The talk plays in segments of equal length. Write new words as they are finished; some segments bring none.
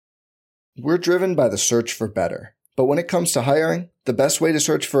We're driven by the search for better. But when it comes to hiring, the best way to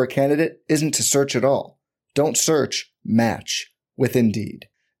search for a candidate isn't to search at all. Don't search, match with Indeed.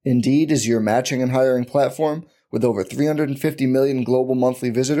 Indeed is your matching and hiring platform with over 350 million global monthly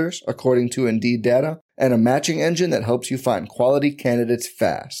visitors, according to Indeed data, and a matching engine that helps you find quality candidates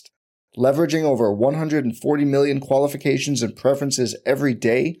fast. Leveraging over 140 million qualifications and preferences every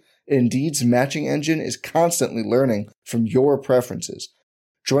day, Indeed's matching engine is constantly learning from your preferences.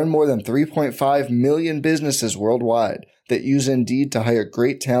 Join more than 3.5 million businesses worldwide that use Indeed to hire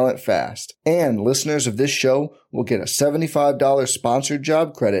great talent fast. And listeners of this show will get a $75 sponsored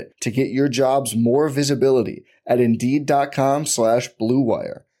job credit to get your jobs more visibility at Indeed.com/Blue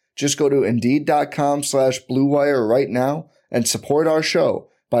Wire. Just go to Indeed.com/Blue Wire right now and support our show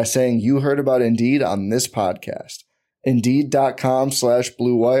by saying you heard about Indeed on this podcast.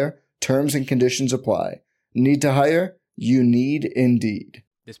 Indeed.com/Blue Wire. Terms and conditions apply. Need to hire? You need Indeed.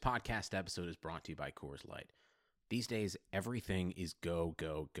 This podcast episode is brought to you by Coors Light. These days, everything is go,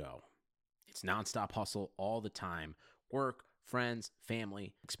 go, go. It's nonstop hustle all the time. Work, friends,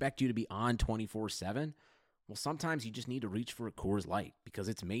 family, expect you to be on 24/7. Well, sometimes you just need to reach for a Coors Light because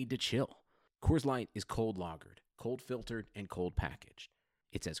it's made to chill. Coors Light is cold lagered, cold filtered, and cold packaged.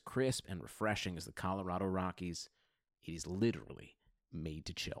 It's as crisp and refreshing as the Colorado Rockies. It is literally made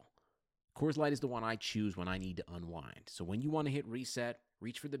to chill. Coors Light is the one I choose when I need to unwind. So when you want to hit reset,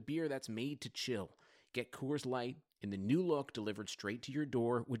 reach for the beer that's made to chill. Get Coors Light in the new look delivered straight to your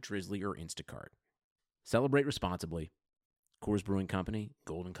door with Drizzly or Instacart. Celebrate responsibly. Coors Brewing Company,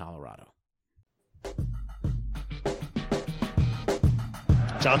 Golden, Colorado.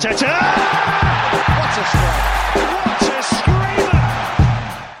 Arteta! What a strike! What a screamer!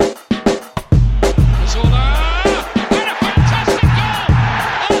 Zola! And a fantastic goal!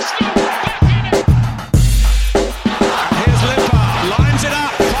 Arsenal back in it! And here's Limpar, lines it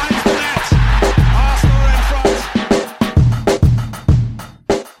up, finds the net. Arsenal in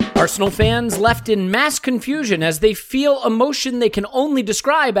front. Arsenal fans left in mass confusion as they feel emotion they can only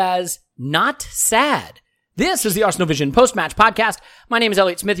describe as not sad. This is the Arsenal Vision post-match podcast. My name is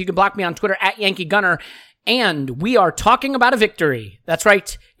Elliot Smith. You can block me on Twitter at Yankee Gunner. And we are talking about a victory. That's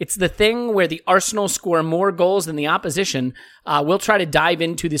right. It's the thing where the Arsenal score more goals than the opposition. We'll try to dive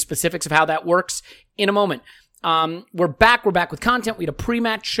into the specifics of how that works in a moment. We're back with content. We had a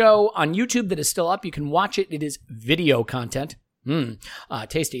pre-match show on YouTube that is still up. You can watch it. It is video content.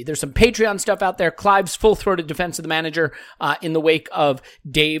 Tasty. There's some Patreon stuff out there. Clive's full-throated defense of the manager in the wake of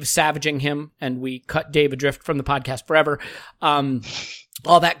Dave savaging him, and we cut Dave adrift from the podcast forever.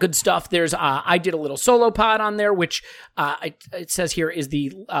 All that good stuff. There's I did a little solo pod on there, which it says here is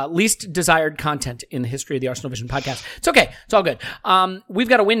the least desired content in the history of the Arsenal Vision podcast. It's okay. It's all good. We've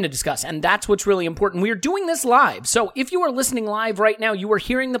got a win to discuss, and that's what's really important. We are doing this live. So if you are listening live right now, you are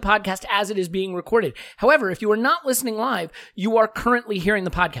hearing the podcast as it is being recorded. However, if you are not listening live, you are currently hearing the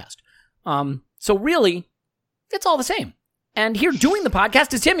podcast. So really, it's all the same. And here doing the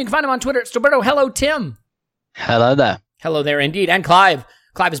podcast is Tim. You can find him on Twitter at Stoberto. Hello, Tim. Hello there. Hello there, indeed. And Clive.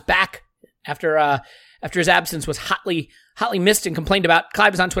 Clive is back after his absence was hotly missed and complained about.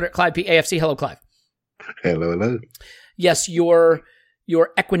 Clive is on Twitter at ClivePAFC. Hello, Clive. Hello. Yes, your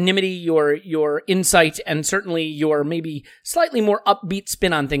equanimity, your insight, and certainly your maybe slightly more upbeat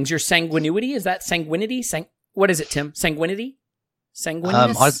spin on things. Your sanguinity, is that sanguinity? What is it, Tim? Sanguinity?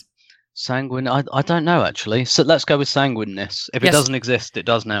 Sanguineness? Sanguine. I don't know actually. So let's go with sanguineness. If it doesn't exist, it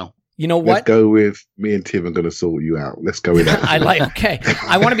does now. You know what? Let's go with me and Tim are going to sort you out. Let's go with that. Okay.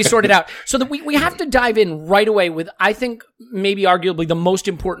 I want to be sorted out. So that we have to dive in right away with, I think, maybe arguably the most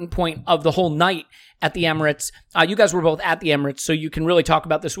important point of the whole night at the Emirates. You guys were both at the Emirates, so you can really talk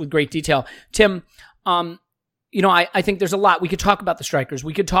about this with great detail. Tim, I think there's a lot. We could talk about the strikers.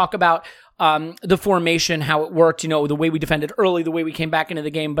 We could talk about the formation, how it worked, the way we defended early, the way we came back into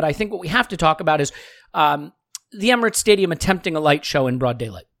the game. But I think what we have to talk about is the Emirates Stadium attempting a light show in broad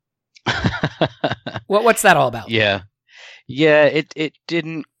daylight. What's that all about? Yeah, it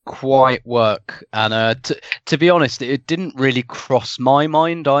didn't quite work, and to be honest, it didn't really cross my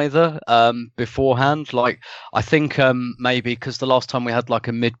mind either beforehand. Like, I think maybe because the last time we had like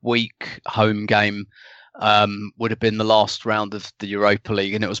a midweek home game would have been the last round of the Europa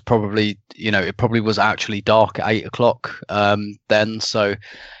League, and it was probably it probably was actually dark at 8:00 then. So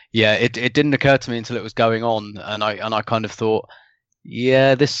yeah, it didn't occur to me until it was going on, and I kind of thought,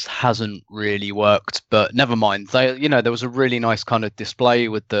 yeah, this hasn't really worked, but never mind. There was a really nice kind of display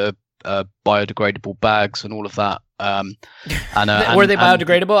with the biodegradable bags and all of that. Were they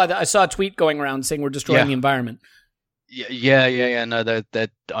biodegradable? I saw a tweet going around saying we're destroying the environment. Yeah. No, they're.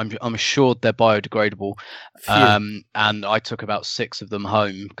 I'm assured they're biodegradable. And I took about 6 of them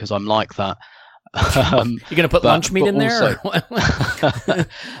home because I'm like that. You're going to put lunch meat in there?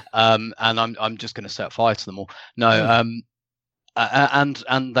 And I'm just going to set fire to them all. No,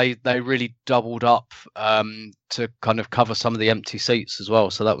 and they really doubled up to kind of cover some of the empty seats as well.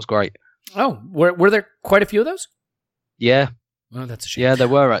 So that was great. Oh, were there quite a few of those? Yeah. Oh, that's a shame. Yeah, there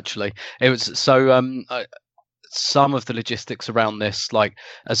were actually. It was so. Some of the logistics around this, like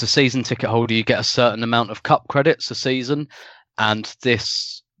as a season ticket holder, you get a certain amount of cup credits a season, and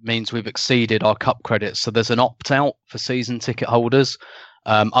this means we've exceeded our cup credits. So there's an opt-out for season ticket holders.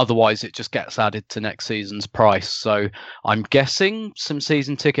 Otherwise, it just gets added to next season's price. So I'm guessing some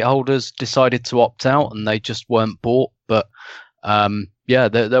season ticket holders decided to opt out and they just weren't bought. But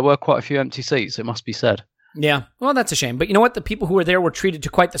there were quite a few empty seats, it must be said. Yeah, well, that's a shame. But you know what? The people who were there were treated to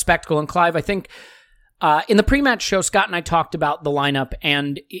quite the spectacle. And Clive, I think in the pre-match show, Scott and I talked about the lineup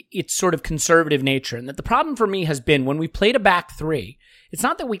and its sort of conservative nature. And that the problem for me has been when we played a back three, it's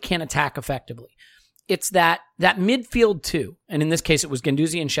not that we can't attack effectively. It's that midfield two, and in this case it was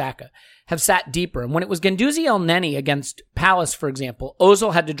Guendouzi and Xhaka, have sat deeper. And when it was Guendouzi El Neni against Palace, for example,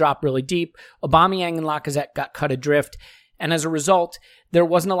 Ozil had to drop really deep. Aubameyang and Lacazette got cut adrift. And as a result, there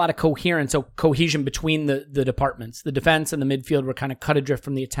wasn't a lot of coherence or cohesion between the departments. The defense and the midfield were kind of cut adrift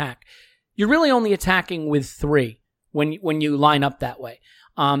from the attack. You're really only attacking with 3 when you line up that way.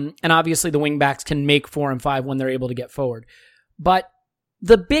 And obviously the wingbacks can make 4 and 5 when they're able to get forward. But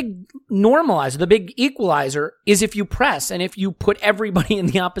the big normalizer, the big equalizer is if you press and if you put everybody in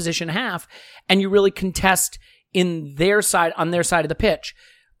the opposition half and you really contest on their side of the pitch.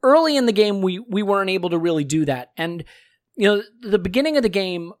 Early in the game, we weren't able to really do that. And, you know, the beginning of the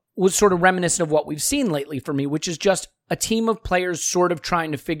game was sort of reminiscent of what we've seen lately for me, which is just a team of players sort of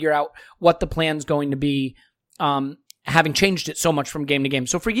trying to figure out what the plan's going to be, having changed it so much from game to game.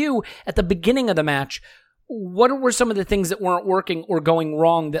 So for you, at the beginning of the match, what were some of the things that weren't working or going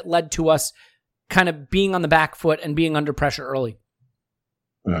wrong that led to us kind of being on the back foot and being under pressure early?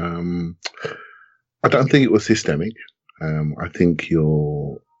 I don't think it was systemic. I think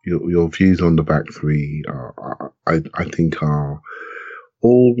your views on the back three I think are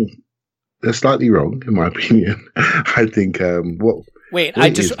all they're slightly wrong in my opinion. I think I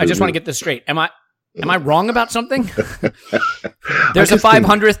just want to get this straight. Am I wrong about something? There's a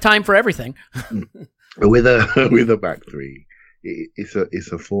 500th time for everything. With a back three,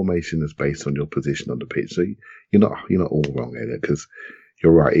 it's a formation that's based on your position on the pitch. So you're not all wrong, Elliot, because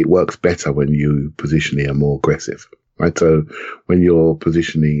you're right. It works better when you positionally are more aggressive, right? So when you're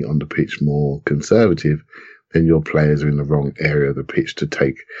positionally on the pitch more conservative, then your players are in the wrong area of the pitch to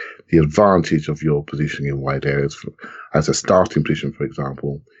take the advantage of your positioning in wide areas. As a starting position, for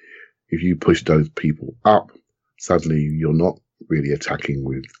example, if you push those people up, suddenly you're not really attacking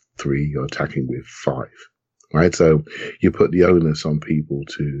with 3, you're attacking with 5, right? So you put the onus on people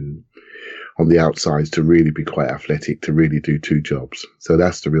on the outsides to really be quite athletic, to really do 2 jobs. So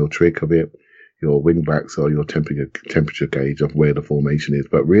that's the real trick of it. Your wing backs are your temperature gauge of where the formation is,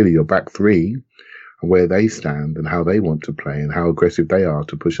 but really your back 3 and where they stand and how they want to play and how aggressive they are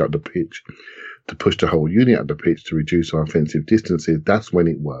to push up the pitch, to push the whole unit up the pitch to reduce our offensive distances. That's when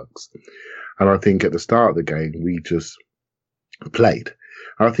it works. And I think at the start of the game, we just played.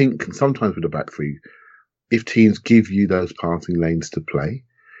 I think sometimes with the back 3, if teams give you those passing lanes to play,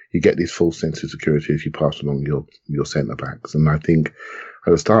 you get this false sense of security as you pass along your centre backs. And I think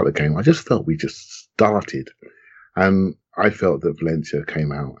at the start of the game, I just felt we just started. And I felt that Valencia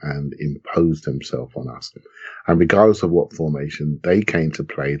came out and imposed themselves on us. And regardless of what formation, they came to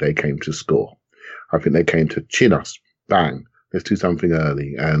play, they came to score. I think they came to chin us. Bang, let's do something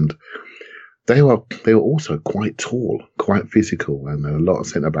early. And they were also quite tall, quite physical, and there were a lot of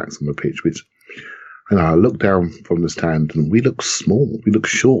centre-backs on the pitch, which, you know, I looked down from the stand and we look small, we look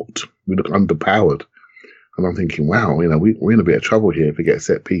short, we look underpowered. And I'm thinking, wow, you know, we're in a bit of trouble here if we get a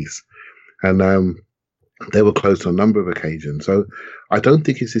set piece. And they were close on a number of occasions. So I don't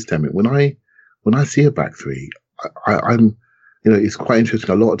think it's systemic. When I see a back 3, I'm, you know, it's quite interesting.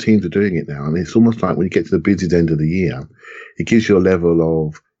 A lot of teams are doing it now. And it's almost like when you get to the busiest end of the year, it gives you a level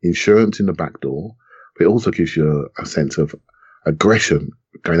of insurance in the back door, but it also gives you a sense of aggression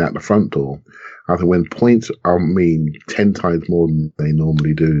going out the front door. I think when points are 10 times more than they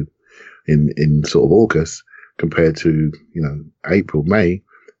normally do in sort of August compared to, you know, April, May,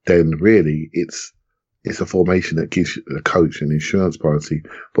 then really it's a formation that gives the coach an insurance policy,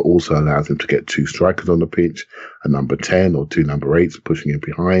 but also allows him to get 2 strikers on the pitch, a number 10 or 2 number 8s pushing in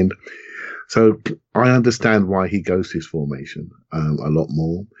behind. So I understand why he goes to his formation a lot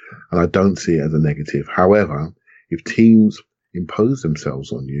more, and I don't see it as a negative. However, if teams impose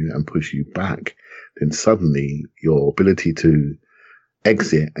themselves on you and push you back, then suddenly your ability to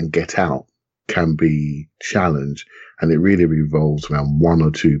exit and get out can be challenged, and it really revolves around one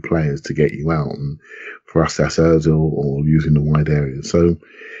or two players to get you out. And for us, that's Ozil or using the wide area. So,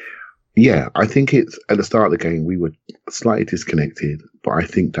 yeah, I think it's at the start of the game we were slightly disconnected, but I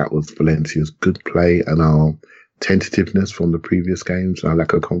think that was Valencia's good play and our tentativeness from the previous games, our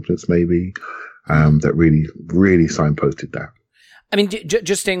lack of confidence maybe, that really signposted that. I mean,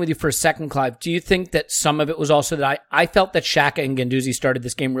 just staying with you for a second, Clive, do you think that some of it was also that I felt that Xhaka and Guendouzi started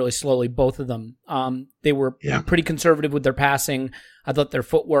this game really slowly, both of them. They were pretty conservative with their passing. I thought their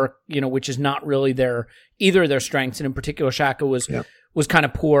footwork, which is not really either of their strengths, and in particular Xhaka was kind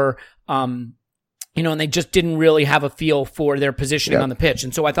of poor. And they just didn't really have a feel for their positioning on the pitch.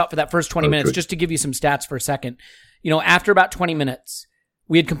 And so I thought for that first 20 minutes, just to give you some stats for a second, after about 20 minutes,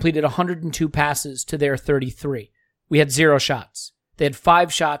 we had completed 102 passes to their 33. We had 0 shots. They had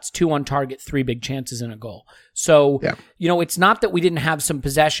 5 shots, 2 on target, 3 big chances and a goal. So, it's not that we didn't have some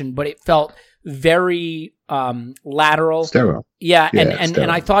possession, but it felt very lateral. Sterile.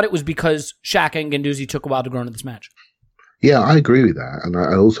 And I thought it was because Xhaka and Guendouzi took a while to grow into this match. Yeah, I agree with that. And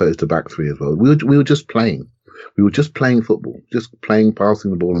I also, it's the back three as well. We were just playing. We were just playing football, just playing, passing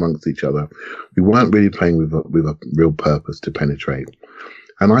the ball amongst each other. We weren't really playing with a real purpose to penetrate.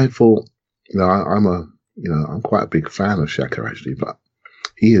 And I thought, I'm quite a big fan of Xhaka actually, but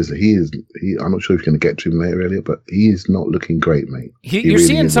he is. I'm not sure if you're going to get to him later, Elliot, but he is not looking great, mate. You're really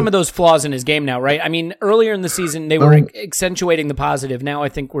seeing some of those flaws in his game now, right? I mean, earlier in the season, they were accentuating the positive. Now I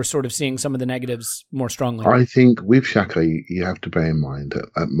think we're sort of seeing some of the negatives more strongly. I think with Xhaka, you have to bear in mind that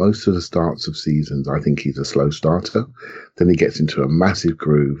at most of the starts of seasons, I think he's a slow starter. Then he gets into a massive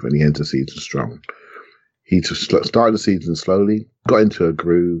groove and he ends the season strong. He just started the season slowly, got into a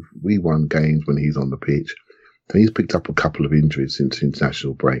groove. We won games when he's on the pitch. And he's picked up a couple of injuries since the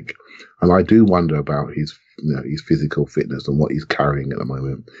international break. And I do wonder about his physical fitness and what he's carrying at the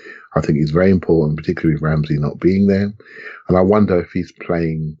moment. I think he's very important, particularly with Ramsey not being there. And I wonder if he's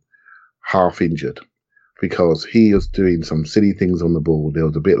playing half injured because he was doing some silly things on the ball. There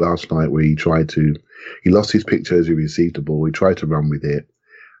was a bit last night where he lost his picture as he received the ball. He tried to run with it.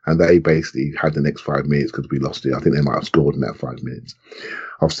 And they basically had the next 5 minutes because we lost it. I think they might have scored in that 5 minutes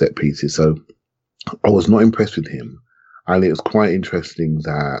of set pieces. So I was not impressed with him. And it was quite interesting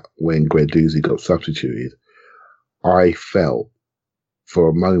that when Guendouzi got substituted, I felt for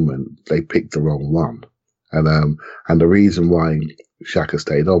a moment they picked the wrong one. And the reason why Xhaka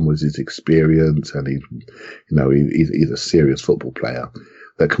stayed on was his experience, and he's a serious football player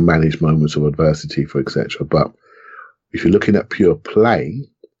that can manage moments of adversity, for etc. But if you're looking at pure play,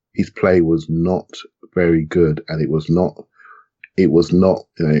 his play was not very good, and it was not,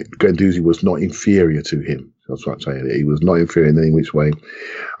 Guendouzi was not inferior to him. That's what I'm saying. He was not inferior in any which way.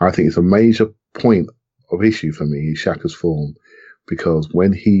 I think it's a major point of issue for me, Xhaka's form, because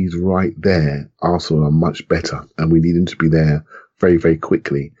when he's right there, Arsenal are much better, and we need him to be there very, very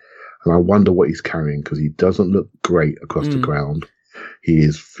quickly. And I wonder what he's carrying, because he doesn't look great across the ground.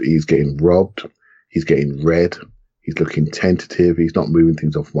 He's getting robbed. He's getting red. He's looking tentative. He's not moving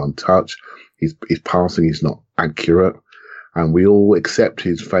things off one touch. His passing is not accurate. And we all accept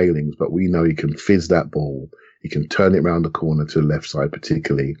his failings, but we know he can fizz that ball. He can turn it around the corner to the left side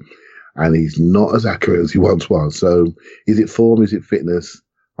particularly. And he's not as accurate as he once was. So is it form? Is it fitness?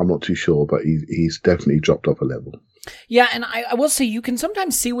 I'm not too sure, but he's definitely dropped off a level. Yeah, and I will say you can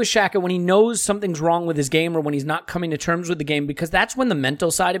sometimes see with Xhaka when he knows something's wrong with his game or when he's not coming to terms with the game, because that's when the mental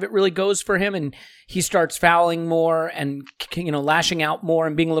side of it really goes for him, and he starts fouling more and lashing out more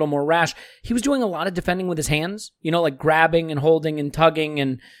and being a little more rash. He was doing a lot of defending with his hands, like grabbing and holding and tugging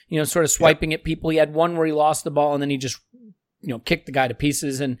and sort of swiping at people. He had one where he lost the ball and then he just kicked the guy to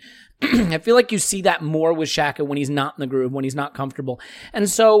pieces. And I feel like you see that more with Xhaka when he's not in the groove, when he's not comfortable. And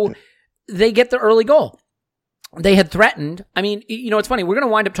so they get the early goal. They had threatened. I mean, it's funny. We're going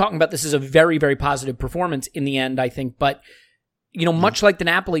to wind up talking about this as a very, very positive performance in the end, I think. But, much like the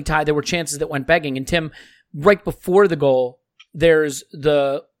Napoli tie, there were chances that went begging. And Tim, right before the goal, there's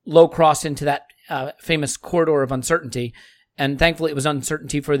the low cross into that famous corridor of uncertainty. And thankfully, it was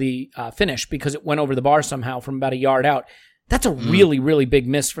uncertainty for the finish because it went over the bar somehow from about a yard out. That's a really, really big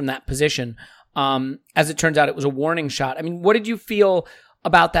miss from that position. As it turns out, it was a warning shot. I mean, what did you feel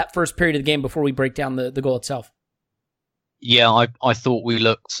about that first period of the game before we break down the goal itself? Yeah, I thought we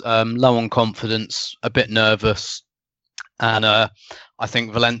looked low on confidence, a bit nervous. And I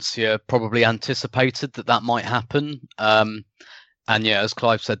think Valencia probably anticipated that might happen. And yeah, as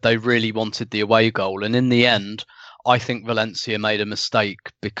Clive said, they really wanted the away goal. And in the end, I think Valencia made a mistake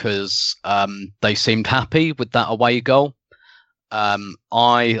because they seemed happy with that away goal.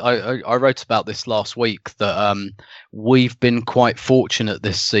 I wrote about this last week that we've been quite fortunate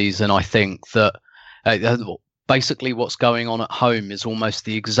this season. I think that basically what's going on at home is almost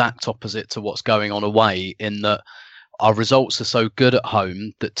the exact opposite to what's going on away, in that our results are so good at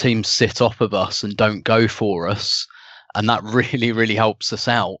home that teams sit off of us and don't go for us. And that really, really helps us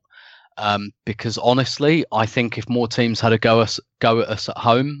out. Because honestly, I think if more teams had a go at us at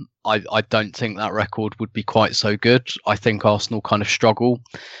home, I don't think that record would be quite so good. I think Arsenal kind of struggle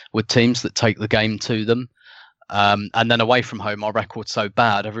with teams that take the game to them. And then away from home, our record's so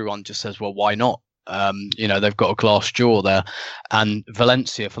bad, everyone just says, well, why not? They've got a glass jaw there. And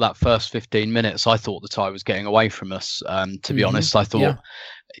Valencia, for that first 15 minutes, I thought the tie was getting away from us. To be honest, I thought,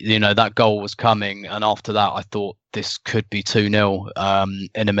 that goal was coming. And after that, I thought this could be 2-0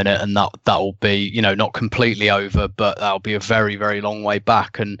 in a minute. And that'll be, not completely over, but that'll be a very, very long way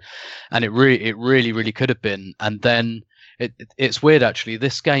back. And it really, really could have been. And then it's weird, actually.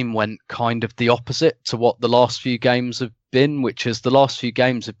 This game went kind of the opposite to what the last few games have been, which is the last few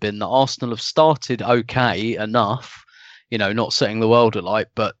games have been that Arsenal have started okay enough, not setting the world alight,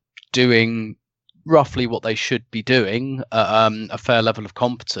 but doing roughly what they should be doing at a fair level of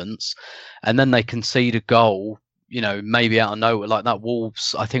competence. And then they concede a goal, maybe out of nowhere, like that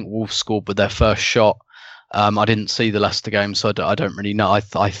Wolves. I think Wolves scored with their first shot. I didn't see the Leicester game, so I don't really know.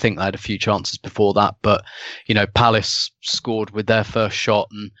 I think they had a few chances before that, but Palace scored with their first shot,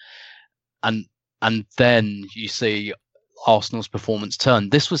 and then you see Arsenal's performance turn.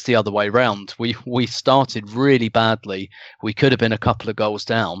 This was the other way round. We started really badly. We could have been a couple of goals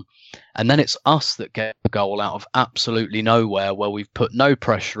down, and then it's us that get a goal out of absolutely nowhere, where we've put no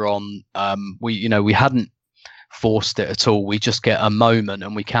pressure on. We hadn't forced it at all. We just get a moment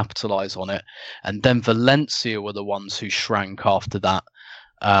and we capitalise on it. And then Valencia were the ones who shrank after that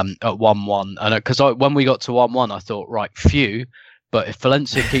at 1-1. And because when we got to 1-1, I thought, right, phew. But if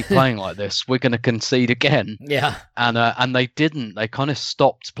Valencia keep playing like this, we're going to concede again. Yeah. And they didn't. They kind of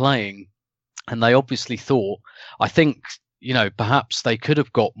stopped playing. And they obviously thought, I think, perhaps they could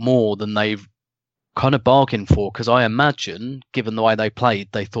have got more than they've kind of bargained for. Because I imagine, given the way they played,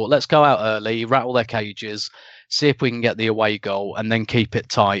 they thought, let's go out early, rattle their cages, see if we can get the away goal, and then keep it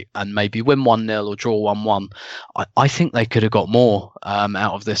tight and maybe win 1-0 or draw 1-1. I think they could have got more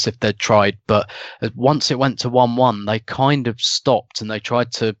out of this if they'd tried. But once it went to 1-1, they kind of stopped and they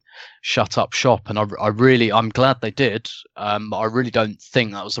tried to shut up shop. And I'm glad they did. I really don't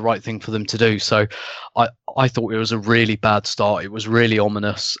think that was the right thing for them to do. So I thought it was a really bad start. It was really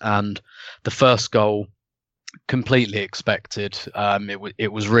ominous. And the first goal, completely expected.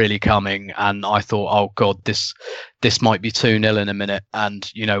 It was really coming, and I thought, oh god, this might be 2-0 in a minute. And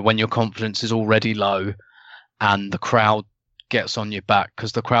when your confidence is already low and the crowd gets on your back,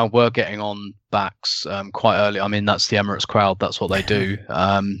 because the crowd were getting on backs quite early. I mean, that's the Emirates crowd, that's what they do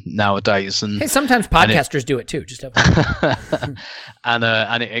nowadays. And hey, sometimes podcasters do it too, just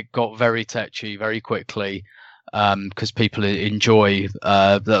and it got very touchy very quickly. Because people enjoy,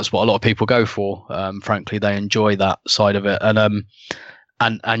 that's what a lot of people go for. Frankly, they enjoy that side of it, and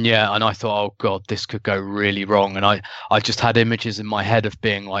I thought, oh god, this could go really wrong. And I just had images in my head of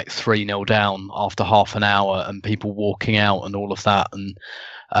being like 3-0 down after half an hour and people walking out and all of that. And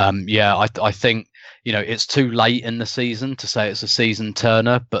I think it's too late in the season to say it's a season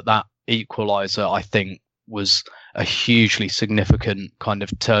turner, but that equaliser, I think, was a hugely significant kind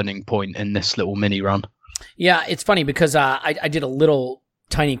of turning point in this little mini run. Yeah, it's funny because I did a little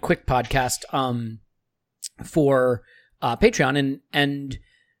tiny quick podcast for Patreon, and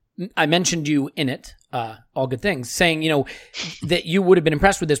I mentioned you in it, all good things, saying that you would have been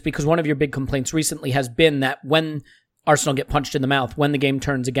impressed with this because one of your big complaints recently has been that when Arsenal get punched in the mouth, when the game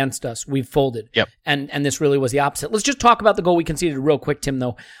turns against us, we've folded. Yep. And this really was the opposite. Let's just talk about the goal we conceded real quick, Tim,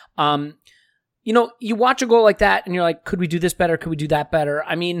 though. You watch a goal like that and you're like, could we do this better? Could we do that better?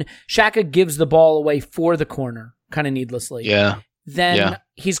 I mean, Xhaka gives the ball away for the corner, kind of needlessly. Yeah. Then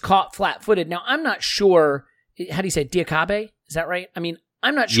he's caught flat-footed. Now, I'm not sure, how do you say, Diakabe? Is that right? I mean,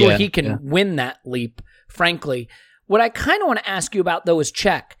 I'm not sure he can win that leap, frankly. What I kind of want to ask you about, though, is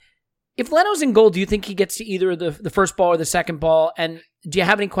Cech. If Leno's in goal, do you think he gets to either the first ball or the second ball? And do you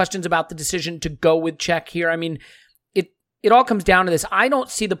have any questions about the decision to go with Cech here? I mean, it all comes down to this. I don't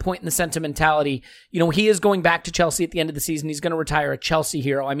see the point in the sentimentality. He is going back to Chelsea at the end of the season. He's going to retire a Chelsea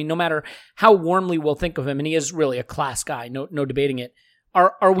hero. I mean, no matter how warmly we'll think of him, and he is really a class guy, no debating it.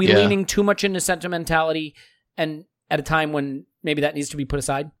 Are we leaning too much into sentimentality and at a time when maybe that needs to be put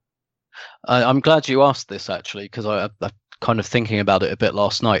aside? I'm glad you asked this, actually, because I kind of thinking about it a bit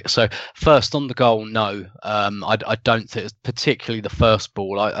last night. So first on the goal, no, I don't think it's particularly the first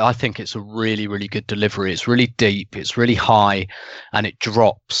ball. I think it's a really, really good delivery. It's really deep, it's really high, and it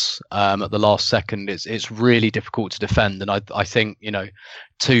drops at the last second. It's really difficult to defend, and I think, you know,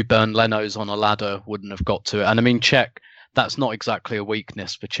 2 Bernd Lenos on a ladder wouldn't have got to it. And I mean, Cech, that's not exactly a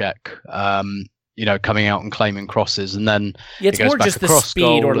weakness for Cech. You know, coming out and claiming crosses, and then it's it goes more back just the across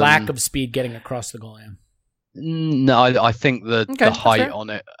speed or goal lack of speed getting across the goal. Yeah. No, I think the height on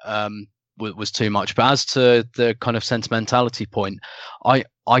it was too much. But as to the kind of sentimentality point, I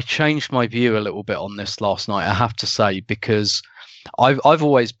changed my view a little bit on this last night, I have to say, because I've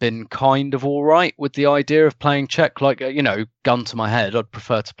always been kind of all right with the idea of playing Cech. Like, you know, gun to my head, I'd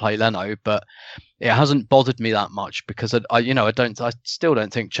prefer to play Leno, but it hasn't bothered me that much because I still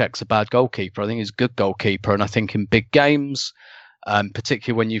don't think Cech's a bad goalkeeper. I think he's a good goalkeeper, and I think in big games,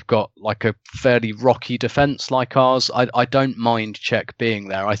 particularly when you've got like a fairly rocky defence like ours, I don't mind Cech being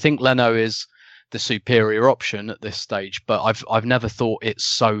there. I think Leno is the superior option at this stage, but I've never thought it's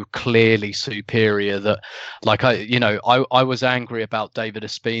so clearly superior that, like, I was angry about David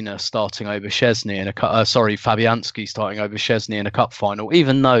Ospina starting over Szczesny in Fabianski starting over Szczesny in a cup final,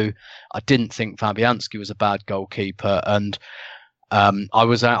 even though I didn't think Fabianski was a bad goalkeeper, and I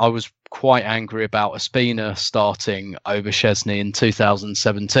was quite angry about Ospina starting over Szczesny in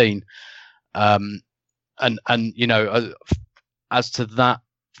 2017, and you know, as to that.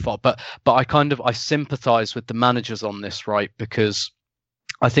 But I sympathise with the managers on this, right? Because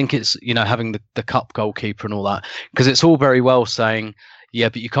I think it's, you know, having the cup goalkeeper and all that, because it's all very well saying, yeah,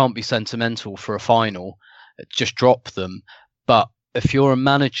 but you can't be sentimental for a final, just drop them. But if you're a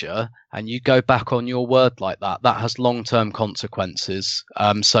manager and you go back on your word like that, that has long-term consequences.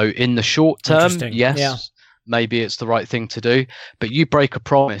 So in the short term, yes. Yeah. Maybe it's the right thing to do, but you break a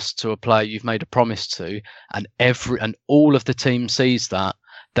promise to a player you've made a promise to, and all of the team sees that,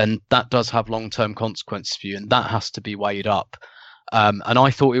 then that does have long-term consequences for you, and that has to be weighed up. And I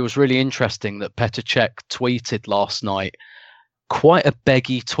thought it was really interesting that Petr Cech tweeted last night, quite a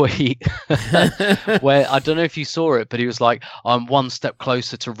beggy tweet, where I don't know if you saw it, but he was like, "I'm one step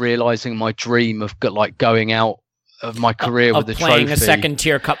closer to realizing my dream of going out of my career with the trophy, playing a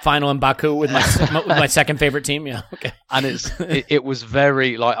second-tier cup final in Baku with my second favorite team." Yeah, okay. And it was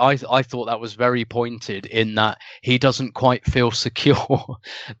very, like, I thought that was very pointed in that he doesn't quite feel secure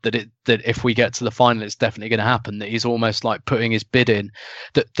that if we get to the final, it's definitely going to happen. That he's almost like putting his bid in.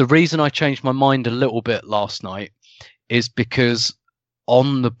 The reason I changed my mind a little bit last night is because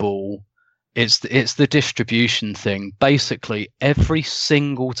on the ball, it's the distribution thing. Basically, every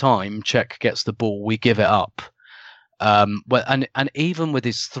single time Cech gets the ball, we give it up. And even with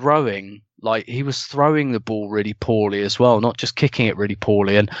his throwing, like, he was throwing the ball really poorly as well, not just kicking it really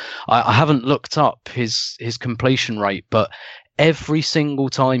poorly. And I haven't looked up his completion rate, but every single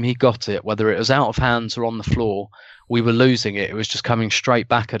time he got it, whether it was out of hands or on the floor, we were losing it. It was just coming straight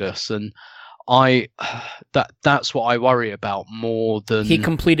back at us. And that's what I worry about more than he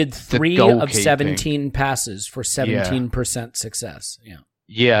completed 3 of 17 passes for 17% success.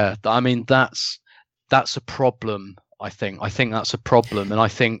 Yeah. I mean, that's a problem. I think that's a problem, and I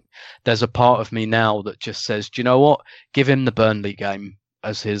think there's a part of me now that just says, do you know what? Give him the Burnley game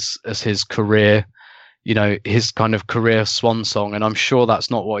as his career, you know, his kind of career swan song. And I'm sure that's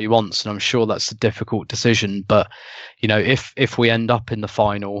not what he wants, and I'm sure that's a difficult decision. But, you know, if we end up in the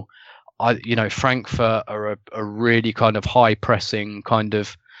final, Frankfurt are a really kind of high pressing kind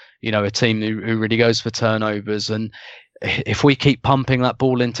of, you know, a team who really goes for turnovers. And if we keep pumping that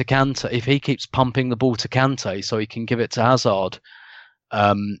ball into Kante, if he keeps pumping the ball to Kante so he can give it to Hazard,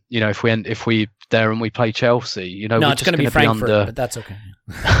 you know, if we there and we play Chelsea, you know, it's going to be Frankfurt, but that's okay.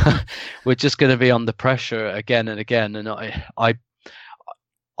 We're just going to be under pressure again and again. And I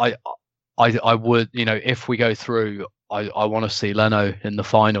would, you know, if we go through, I want to see Leno in the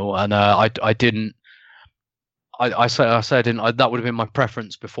final, and I didn't. I say I didn't. That would have been my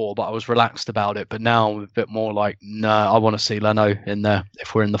preference before, but I was relaxed about it. But now I'm a bit more like, no, I want to see Leno in there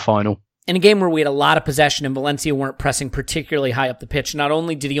if we're in the final. In a game where we had a lot of possession and Valencia weren't pressing particularly high up the pitch, not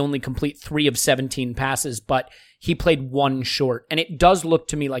only did he only complete 3 of 17 passes, but he played 1 short. And it does look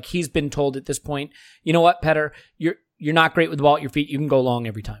to me like he's been told at this point, you know what, Petr, you're not great with the ball at your feet. You can go long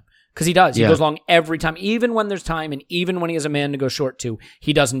every time. Because he does. He goes long every time, even when there's time, and even when he has a man to go short to,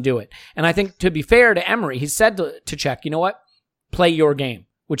 he doesn't do it. And I think, to be fair to Emery, he said to Cech, you know what? Play your game,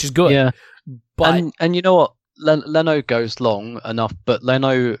 which is good. Yeah. But and you know what? Leno goes long enough, but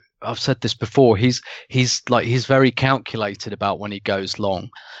Leno I've said this before. He's very calculated about when he goes long,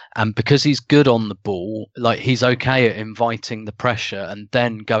 and because he's good on the ball, like he's okay at inviting the pressure and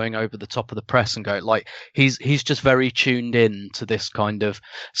then going over the top of the press and go like he's just very tuned in to this kind of.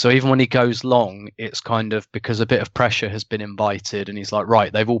 So even when he goes long, it's kind of because a bit of pressure has been invited, and he's like,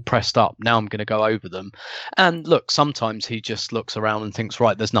 right, they've all pressed up. Now I'm going to go over them. And look, sometimes he just looks around and thinks,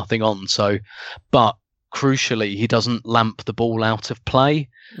 right, there's nothing on. So, but crucially, he doesn't lamp the ball out of play,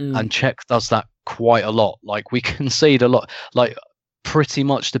 and Cech does that quite a lot. Like we concede a lot, like pretty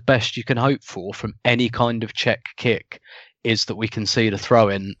much the best you can hope for from any kind of Cech kick is that we concede a throw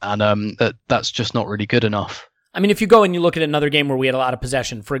in, and that's just not really good enough. I mean, if you go and you look at another game where we had a lot of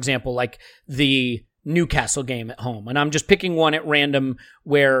possession, for example, like the Newcastle game at home, and I'm just picking one at random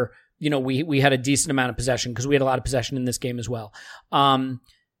where, you know, we had a decent amount of possession because we had a lot of possession in this game as well.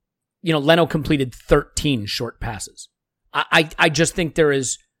 You know, Leno completed 13 short passes. I just think there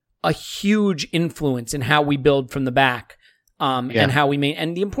is a huge influence in how we build from the back, and how we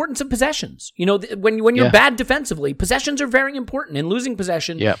and the importance of possessions. You know, when you're bad defensively, possessions are very important, and losing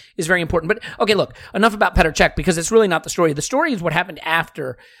possession is very important. But okay, look, enough about Petr Cech, because it's really not the story. The story is what happened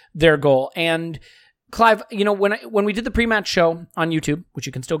after their goal. And Clive, you know, when we did the pre-match show on YouTube, which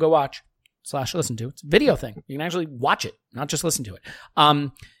you can still go watch / listen to, it's a video thing. You can actually watch it, not just listen to it.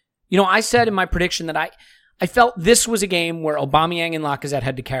 You know, I said in my prediction that I felt this was a game where Aubameyang and Lacazette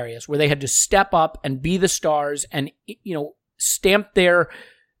had to carry us, where they had to step up and be the stars and, you know, stamp their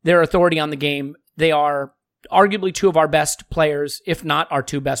authority on the game. They are arguably two of our best players, if not our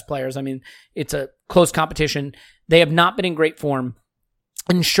two best players. I mean, it's a close competition. They have not been in great form.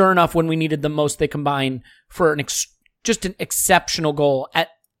 And sure enough, when we needed them most, they combine for just an exceptional goal at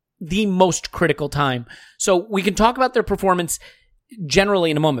the most critical time. So we can talk about their performance generally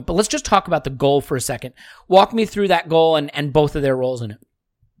in a moment, but let's just talk about the goal for a second. Walk me through that goal and both of their roles in it.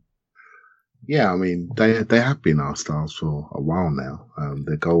 Yeah, I mean, they have been our stars for a while now.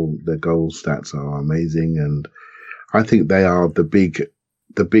 Their goal stats are amazing, and I think they are the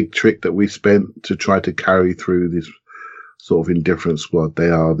big trick that we spent to try to carry through this sort of indifferent squad. They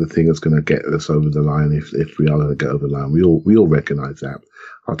are the thing that's going to get us over the line if we are going to get over the line. We all recognise that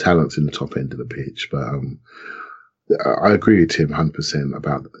our talent's in the top end of the pitch, but I agree with Tim 100%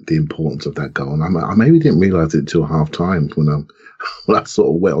 about the importance of that goal. And I maybe didn't realise it until half time when I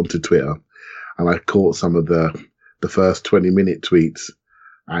sort of went onto Twitter and I caught some of the first 20-minute tweets,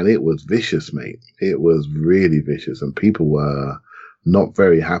 and it was vicious, mate. It was really vicious, and people were not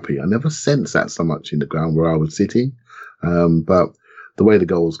very happy. I never sensed that so much in the ground where I was sitting, but the way the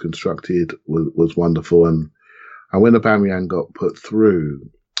goal was constructed was wonderful. And when Aubameyang got put through,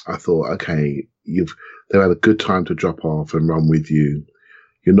 I thought, okay, they've had a good time to drop off and run with you.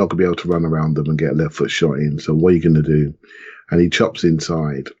 You're not going to be able to run around them and get a left foot shot in. So what are you going to do? And he chops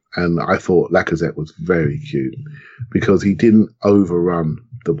inside. And I thought Lacazette was very cute because he didn't overrun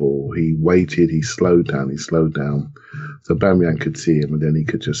the ball. He waited. He slowed down. So Aubameyang could see him, and then he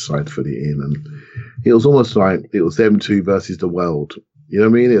could just side foot it in. And it was almost like it was them two versus the world. You know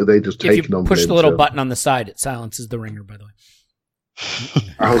what I mean? They just taking on. If you push the little button on the side, it silences the ringer, by the way.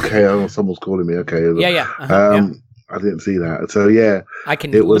 Okay, someone's calling me. Okay, yeah. I didn't see that. So yeah, I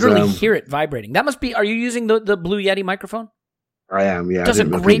can literally hear it vibrating. That must be. Are you using the Blue Yeti microphone? I am. Yeah, it does a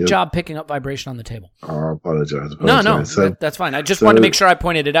great job picking up vibration on the table. Oh, I apologize. No, so, that's fine. I just wanted to make sure I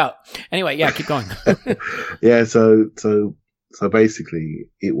pointed it out. Anyway, yeah, keep going. Yeah, so basically,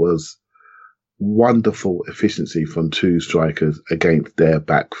 it was wonderful efficiency from two strikers against their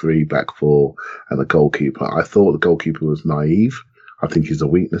back three, back four, and the goalkeeper. I thought the goalkeeper was naive. I think he's a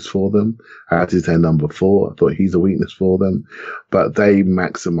weakness for them. As is their number 4. I thought he's a weakness for them. But they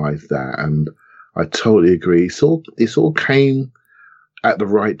maximised that, and I totally agree. It all came at the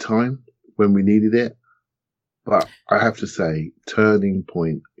right time when we needed it. But I have to say, turning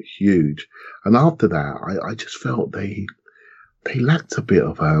point, huge. And after that, I just felt they lacked a bit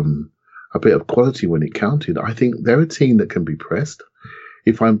of quality when it counted. I think they're a team that can be pressed.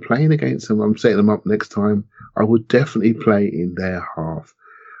 If I'm playing against them, I'm setting them up next time, I would definitely play in their half.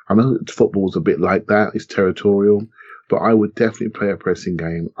 I know football's a bit like that. It's territorial. But I would definitely play a pressing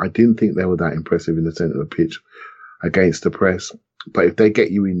game. I didn't think they were that impressive in the centre of the pitch against the press. But if they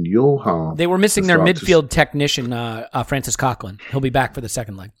get you in your half... They were missing their midfield technician, Francis Coughlin. He'll be back for the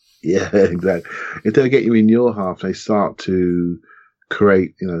second leg. Yeah, exactly. If they get you in your half, they start to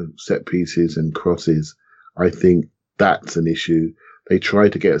create, set pieces and crosses. I think that's an issue. They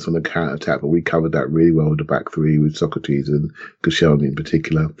tried to get us on a counter-attack, but we covered that really well with the back three, with Socrates and Koscielny in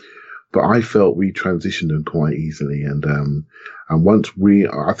particular. But I felt we transitioned them quite easily. And once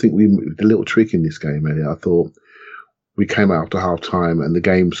I think the little trick in this game, Elliot, I thought we came out after half time and the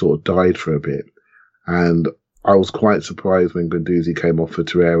game sort of died for a bit. And I was quite surprised when Guendouzi came off for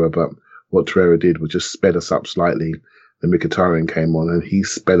Torreira, but what Torreira did was just sped us up slightly. Then Mkhitaryan came on and he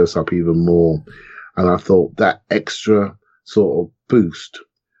sped us up even more. And I thought that extra sort of boost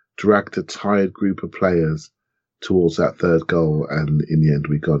dragged a tired group of players towards that third goal. And in the end,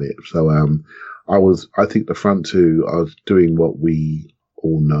 we got it. So, I think the front two are doing what we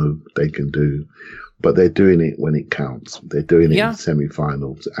all know they can do, but they're doing it when it counts. They're doing it in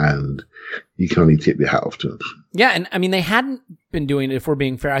semi-finals, and you can only tip your hat off to them. Yeah, and I mean, they hadn't been doing it, if we're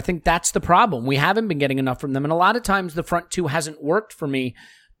being fair. I think that's the problem. We haven't been getting enough from them, and a lot of times the front two hasn't worked for me,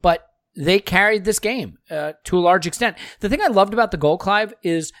 but they carried this game to a large extent. The thing I loved about the goal, Clive,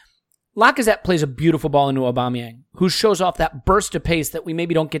 is Lacazette plays a beautiful ball into Aubameyang, who shows off that burst of pace that we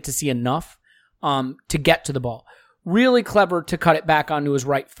maybe don't get to see enough to get to the ball. Really clever to cut it back onto his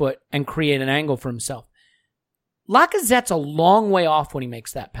right foot and create an angle for himself. Lacazette's a long way off when he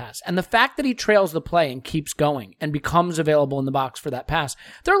makes that pass. And the fact that he trails the play and keeps going and becomes available in the box for that pass,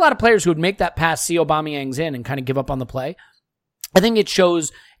 there are a lot of players who would make that pass, see Aubameyang's in, and kind of give up on the play. I think it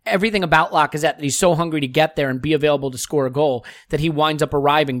shows everything about Lacazette that he's so hungry to get there and be available to score a goal that he winds up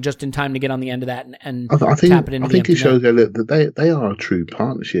arriving just in time to get on the end of that and tap it into the empty net. I think it shows that they are a true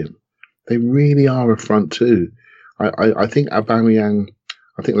partnership. They really are a front two. I think Aubameyang,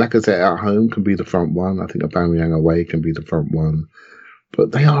 I think Lacazette at home can be the front one. I think Aubameyang away can be the front one.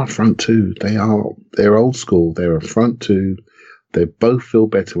 But they are a front two. They're old school. They're a front two. They both feel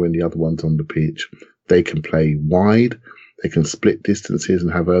better when the other one's on the pitch. They can play wide. They can split distances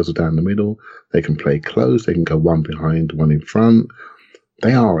and have Ozil down the middle. They can play close. They can go one behind, one in front.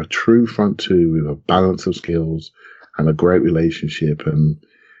 They are a true front two with a balance of skills and a great relationship. And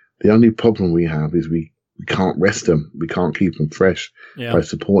the only problem we have is we can't rest them. We can't keep them fresh by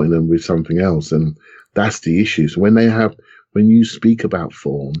supporting them with something else. And that's the issue. So when you speak about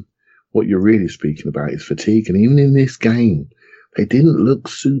form, what you're really speaking about is fatigue. And even in this game, they didn't look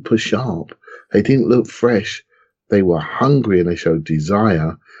super sharp. They didn't look fresh. They were hungry and they showed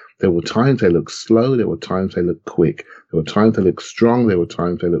desire. There were times they looked slow. There were times they looked quick. There were times they looked strong. There were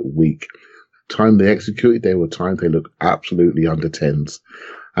times they looked weak. Time they executed, there were times they looked absolutely under tens.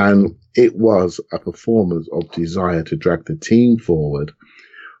 And it was a performance of desire to drag the team forward.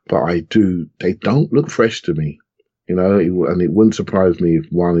 But they don't look fresh to me, and it wouldn't surprise me if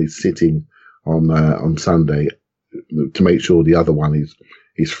one is sitting on Sunday to make sure the other one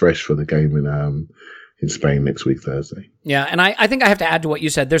is fresh for the game in Spain next week, Thursday. Yeah, and I think I have to add to what you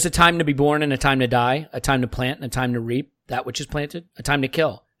said. There's a time to be born and a time to die, a time to plant and a time to reap that which is planted, a time to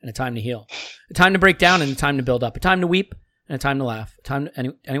kill and a time to heal, a time to break down and a time to build up, a time to weep and a time to laugh. A time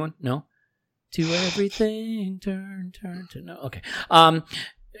to, anyone? No? To everything turn to no. Okay.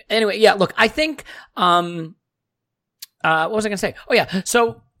 Anyway, yeah, look, I think, what was I going to say? Oh, yeah.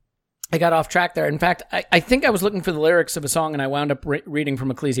 So I got off track there. In fact, I think I was looking for the lyrics of a song and I wound up reading from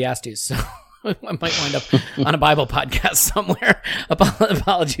Ecclesiastes. So I might wind up on a Bible podcast somewhere.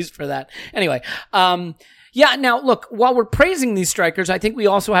 Apologies for that. Anyway, yeah, now look, while we're praising these strikers, I think we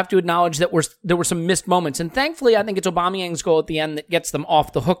also have to acknowledge that there were some missed moments. And thankfully, I think it's Aubameyang's goal at the end that gets them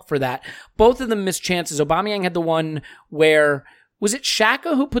off the hook for that. Both of them missed chances. Aubameyang had the one where, was it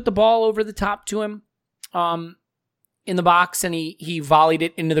Xhaka who put the ball over the top to him in the box and he volleyed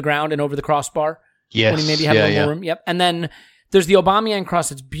it into the ground and over the crossbar? Yes. When he maybe had a little more room. Yep. And then there's the Aubameyang cross.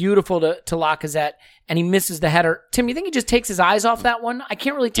 It's beautiful to Lacazette, and he misses the header. Tim, you think he just takes his eyes off that one? I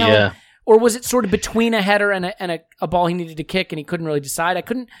can't really tell. Yeah. Or was it sort of between a header and a ball he needed to kick, and he couldn't really decide? I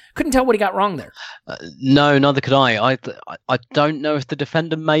couldn't tell what he got wrong there. No, neither could I. I don't know if the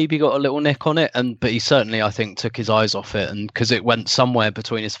defender maybe got a little nick on it, but he certainly, I think, took his eyes off it, and because it went somewhere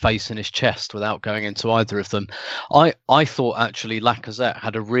between his face and his chest without going into either of them. I thought actually Lacazette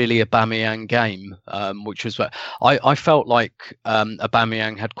had a really Aubameyang game, which was I felt like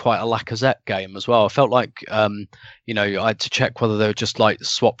Aubameyang had quite a Lacazette game as well. I felt like I had to check whether they were just like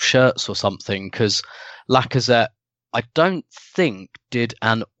swap shirts or something, because Lacazette, I don't think, did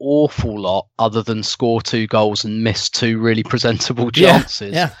an awful lot other than score 2 goals and miss 2 really presentable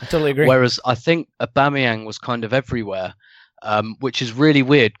chances. Yeah, I totally agree. Whereas I think Aubameyang was kind of everywhere, which is really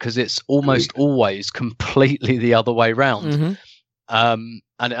weird because it's almost always completely the other way round. Mm-hmm.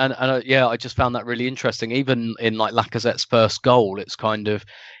 I just found that really interesting. Even in like Lacazette's first goal, it's kind of,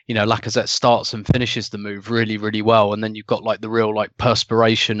 Lacazette starts and finishes the move really, really well, and then you've got like the real like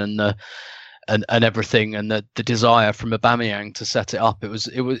perspiration and the and everything and the desire from Aubameyang to set it up. It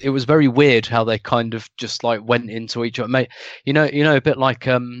was very weird how they kind of just like went into each other. Mate, a bit like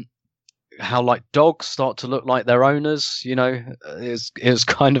how like dogs start to look like their owners. You know, it's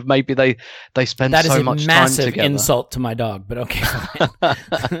kind of maybe they spend That is so a much time massive together. insult to my dog, but okay.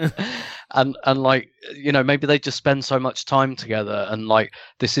 Fine. and like, you know, maybe they just spend so much time together, and like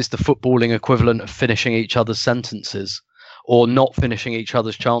this is the footballing equivalent of finishing each other's sentences or not finishing each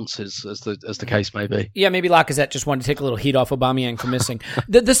other's chances, as the case may be. Yeah, maybe Lacazette just wanted to take a little heat off Aubameyang for missing.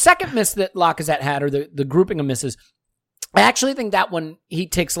 The second miss that Lacazette had, or the grouping of misses, I actually think that one he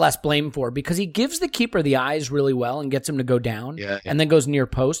takes less blame for, because he gives the keeper the eyes really well and gets him to go down and then goes near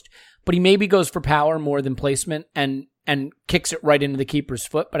post. But he maybe goes for power more than placement and kicks it right into the keeper's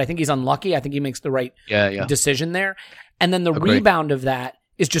foot. But I think he's unlucky. I think he makes the right decision there. And then the rebound of that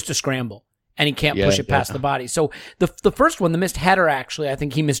is just a scramble, and he can't push it past the body. So the first one, the missed header, actually, I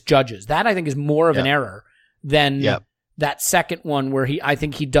think he misjudges. That I think is more of an error than that second one, where I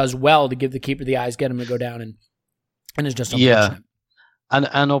think he does well to give the keeper the eyes, get him to go down, and it's just unfortunate.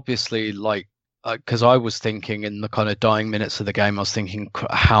 And obviously, like, because I was thinking in the kind of dying minutes of the game, I was thinking,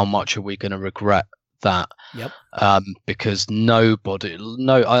 how much are we going to regret that? Yep. Because I'm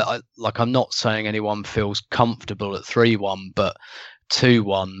not saying anyone feels comfortable at 3-1, but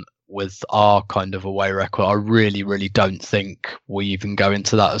 2-1 with our kind of away record, I really, really don't think we even go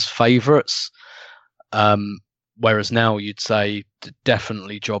into that as favourites. Whereas now you'd say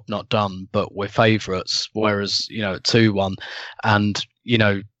definitely job not done, but we're favourites. Whereas, you know, at 2-1, and, you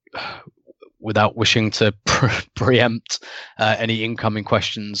know, without wishing to preempt any incoming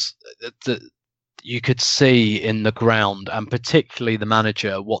questions, that you could see in the ground, and particularly the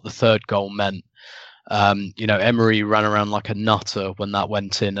manager, what the third goal meant. You know, Emery ran around like a nutter when that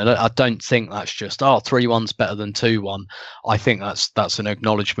went in, and I don't think that's just 3-1's better than 2-1. I think that's an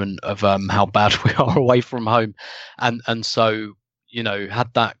acknowledgement of how bad we are away from home, and so, you know,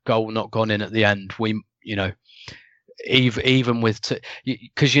 had that goal not gone in at the end, we, you know, even with,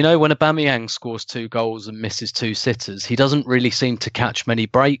 because, you know, when Aubameyang scores 2 goals and misses 2 sitters, he doesn't really seem to catch many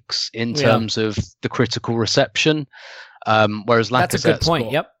breaks in terms of the critical reception. Whereas Lacazette, that's a good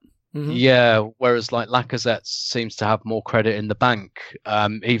point. Yep. Mm-hmm. Yeah, whereas like Lacazette seems to have more credit in the bank,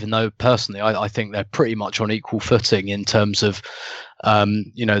 even though personally I think they're pretty much on equal footing in terms of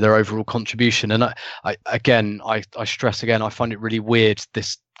you know, their overall contribution. And I stress again, I find it really weird,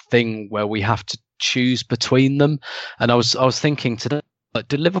 this thing where we have to choose between them. And I was thinking today, like,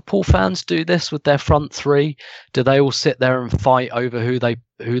 do Liverpool fans do this with their front three? Do they all sit there and fight over who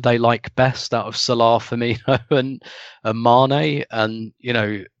they like best out of Salah, Firmino, and Mane? And, you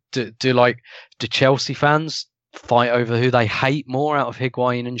know, do Chelsea fans fight over who they hate more out of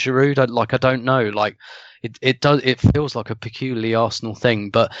Higuain and Giroud? I don't know. Like, it feels like a peculiarly Arsenal thing,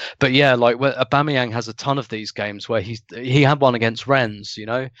 but yeah, like Aubameyang has a ton of these games where he had one against Rennes, you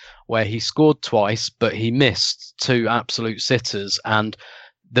know, where he scored twice, but he missed 2 absolute sitters, and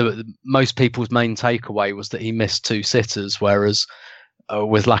most people's main takeaway was that he missed 2 sitters, whereas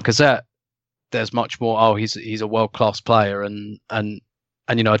with Lacazette, there's much more. He's a world class player, and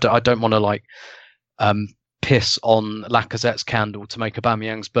you know, I don't want to like piss on Lacazette's candle to make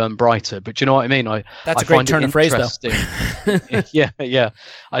Aubameyang's burn brighter, but do you know what I mean? That's a great turn of phrase, though. yeah.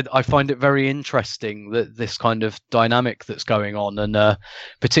 I find it very interesting that this kind of dynamic that's going on, and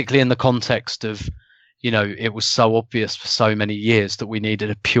particularly in the context of, you know, it was so obvious for so many years that we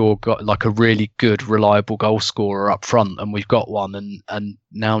needed a really good, reliable goal scorer up front, and we've got one, and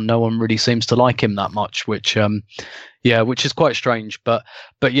now no one really seems to like him that much, which is quite strange. But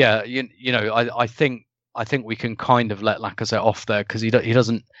yeah, you know, I think we can kind of let Lacazette off there, because he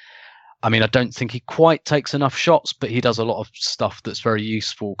doesn't. I mean, I don't think he quite takes enough shots, but he does a lot of stuff that's very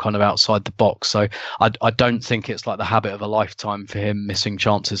useful kind of outside the box. So I don't think it's like the habit of a lifetime for him missing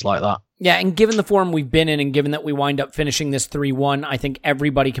chances like that. Yeah, and given the form we've been in, and given that we wind up finishing this 3-1, I think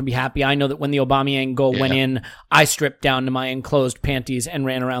everybody can be happy. I know that when the Aubameyang goal went in, I stripped down to my enclosed panties and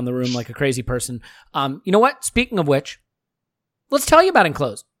ran around the room like a crazy person. You know what? Speaking of which, let's tell you about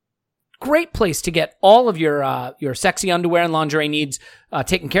Enclosed. Great place to get all of your sexy underwear and lingerie needs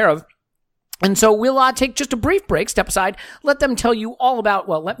taken care of. And so we'll take just a brief break, step aside, let me tell you all about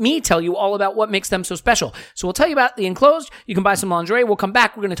what makes them so special. So we'll tell you about the Enclosed. You can buy some lingerie. We'll come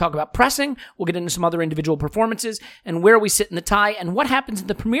back. We're going to talk about pressing. We'll get into some other individual performances and where we sit in the tie and what happens in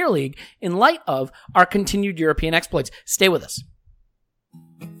the Premier League in light of our continued European exploits. Stay with us.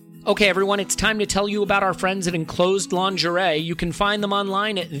 Okay, everyone, it's time to tell you about our friends at Enclosed Lingerie. You can find them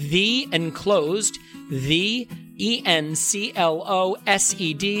online at The Enclosed, The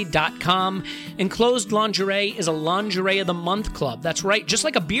ENCLOSED.com. Enclosed Lingerie is a Lingerie of the Month club. That's right, just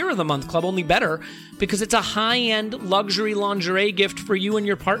like a Beer of the Month club, only better, because it's a high-end luxury lingerie gift for you and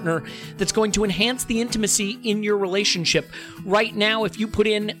your partner that's going to enhance the intimacy in your relationship. Right now, if you put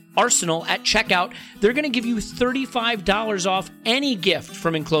in Arsenal at checkout, they're going to give you $35 off any gift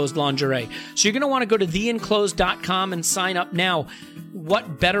from Enclosed Lingerie. So you're going to want to go to theenclosed.com and sign up now.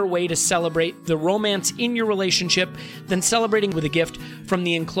 What better way to celebrate the romance in your relationship than celebrating with a gift from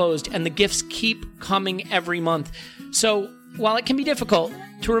The Enclosed? And the gifts keep coming every month. So while it can be difficult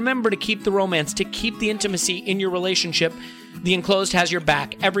to remember to keep the romance, to keep the intimacy in your relationship, The Enclosed has your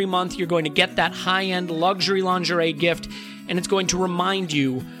back. Every month you're going to get that high-end luxury lingerie gift, and it's going to remind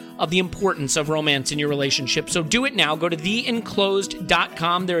you of the importance of romance in your relationship. So do it now. Go to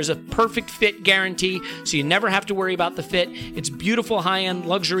theenclosed.com. There is a perfect fit guarantee, so you never have to worry about the fit. It's beautiful high-end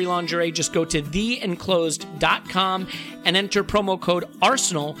luxury lingerie. Just go to theenclosed.com and enter promo code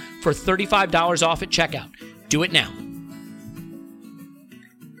ARSENAL for $35 off at checkout. Do it now.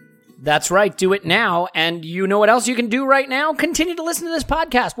 That's right. Do it now. And you know what else you can do right now? Continue to listen to this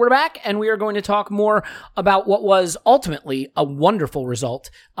podcast. We're back, and we are going to talk more about what was ultimately a wonderful result,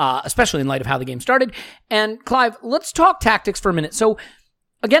 especially in light of how the game started. And Clive, let's talk tactics for a minute. So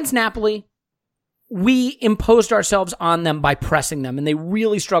against Napoli, we imposed ourselves on them by pressing them, and they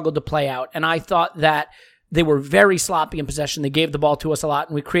really struggled to play out. And I thought that they were very sloppy in possession. They gave the ball to us a lot,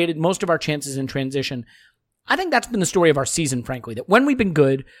 and we created most of our chances in transition. I think that's been the story of our season, frankly, that when we've been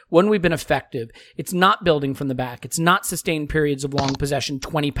good, when we've been effective, it's not building from the back. It's not sustained periods of long possession,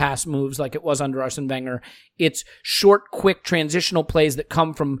 20 pass moves like it was under Arsene Wenger. It's short, quick, transitional plays that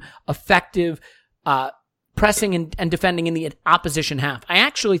come from effective pressing and defending in the opposition half. I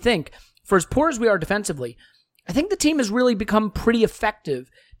actually think, for as poor as we are defensively, I think the team has really become pretty effective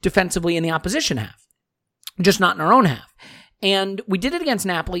defensively in the opposition half, just not in our own half. And we did it against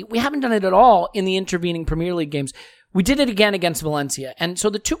Napoli. We haven't done it at all in the intervening Premier League games. We did it again against Valencia. And so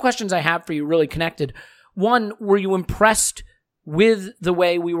the two questions I have for you really connected. One, were you impressed with the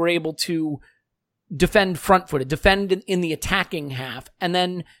way we were able to defend front-footed, defend in the attacking half? And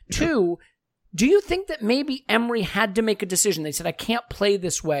then two, do you think that maybe Emery had to make a decision? They said, I can't play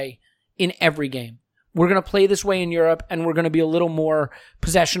this way in every game. We're going to play this way in Europe, and we're going to be a little more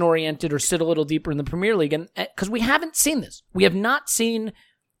possession-oriented or sit a little deeper in the Premier League. And because we haven't seen this. We have not seen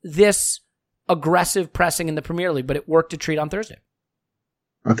this aggressive pressing in the Premier League, but it worked a treat on Thursday.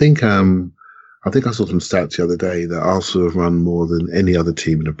 I think I saw some stats the other day that Arsenal have run more than any other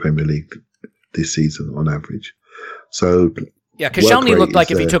team in the Premier League this season on average. So yeah, Koscielny looked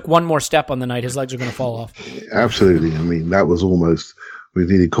like if he took one more step on the night, his legs are going to fall off. Absolutely. I mean, that was almost... We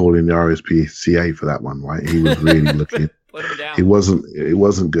needed calling the RSPCA for that one, right? He was really looking. Put him down. It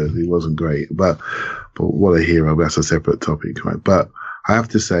wasn't good. He wasn't great. But what a hero. That's a separate topic, right? But I have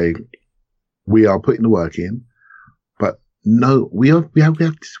to say, we are putting the work in. But no, we have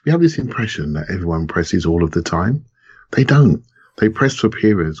this impression that everyone presses all of the time. They don't. They press for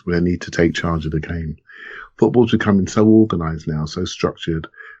periods when they need to take charge of the game. Football's becoming so organised now, so structured.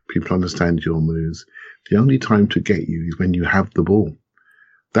 People understand your moves. The only time to get you is when you have the ball.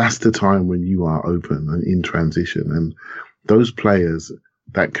 That's the time when you are open and in transition. And those players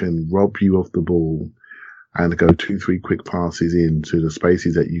that can rob you of the ball and go 2-3 quick passes into the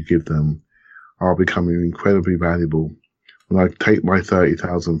spaces that you give them are becoming incredibly valuable. When I take my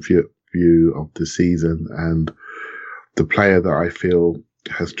 30,000 view of the season and the player that I feel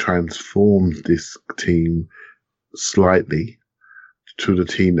has transformed this team slightly to the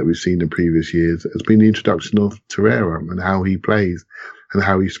team that we've seen in previous years has been the introduction of Torreira and how he plays and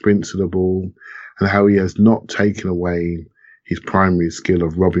how he sprints to the ball and how he has not taken away his primary skill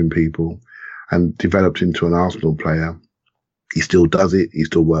of robbing people and developed into an Arsenal player. He still does it. He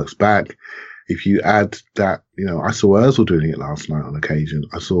still works back. If you add that, I saw Ozil doing it last night on occasion.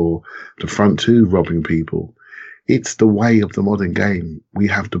 I saw the front two robbing people. It's the way of the modern game. We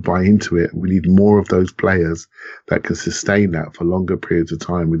have to buy into it. We need more of those players that can sustain that for longer periods of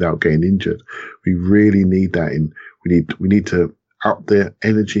time without getting injured. We really need that we need to up their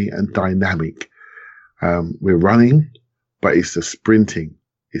energy and dynamic. We're running, but it's the sprinting.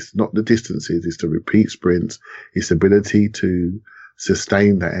 It's not the distances. It's the repeat sprints. It's the ability to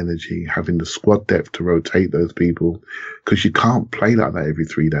sustain that energy, having the squad depth to rotate those people, because you can't play like that every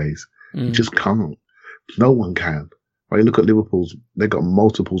 3 days. You just can't. No one can. Right? Look at Liverpool's. They've got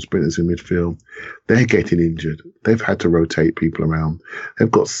multiple sprinters in midfield. They're getting injured. They've had to rotate people around. They've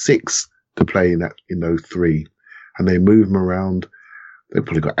got 6 to play in those 3. And they move them around. They've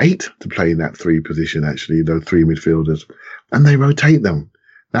probably got 8 to play in that 3 position, actually, those 3 midfielders. And they rotate them.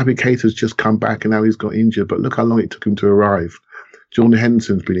 Naby Keita's just come back and now he's got injured, but look how long it took him to arrive. Jordan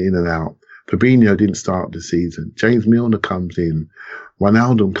Henderson's been in and out. Fabinho didn't start the season. James Milner comes in.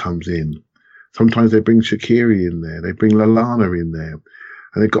 Wijnaldum comes in. Sometimes they bring Shaqiri in there. They bring Lallana in there.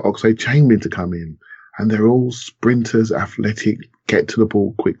 And they've got Oxlade-Chamberlain to come in. And they're all sprinters, athletic, get to the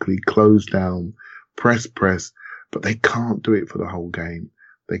ball quickly, close down, press. But they can't do it for the whole game.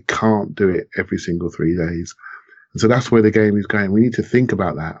 They can't do it every single 3 days. And so that's where the game is going. We need to think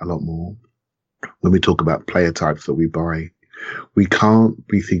about that a lot more when we talk about player types that we buy. We can't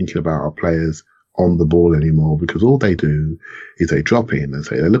be thinking about our players on the ball anymore, because all they do is they drop in and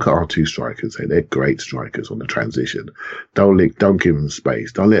say, they look at our two strikers, say they're great strikers on the transition. Don't give them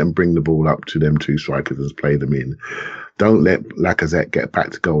space. Don't let them bring the ball up to them two strikers and play them in. Don't let Lacazette get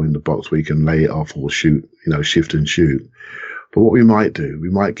back to goal in the box where he can lay it off or shoot, shift and shoot. But what we might do, we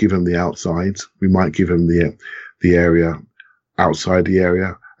might give them the outsides. We might give them the area outside the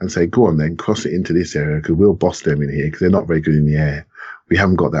area and say, go on then, cross it into this area because we'll boss them in here because they're not very good in the air. We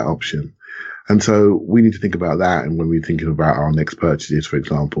haven't got that option. And so we need to think about that. And when we're thinking about our next purchases, for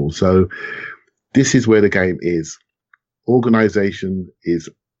example, so this is where the game is. Organization is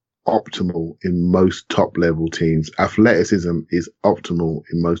optimal in most top level teams. Athleticism is optimal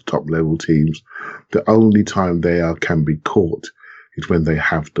in most top level teams. The only time they can be caught is when they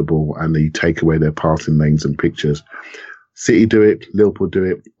have the ball and they take away their passing lanes and pictures. City do it, Liverpool do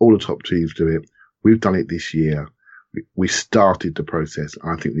it, all the top teams do it. We've done it this year. We started the process.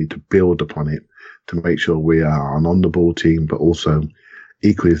 I think we need to build upon it to make sure we are an on-the-ball team, but also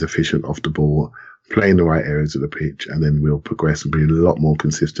equally as efficient off the ball, playing the right areas of the pitch, and then we'll progress and be a lot more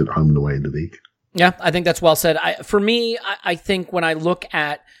consistent home and away in the league. Yeah, I think that's well said. For me, I think when I look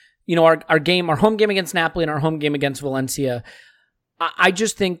at our home game against Napoli and our home game against Valencia, I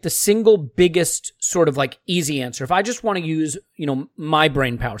just think the single biggest sort of like easy answer, if I just want to use, my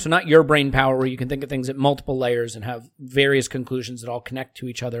brain power, so not your brain power where you can think of things at multiple layers and have various conclusions that all connect to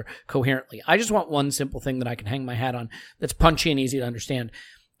each other coherently. I just want one simple thing that I can hang my hat on that's punchy and easy to understand.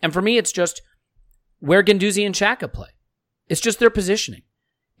 And for me, it's just where Guendouzi and Xhaka play. It's just their positioning.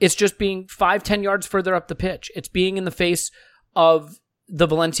 It's just being 5-10 yards further up the pitch. It's being in the face of the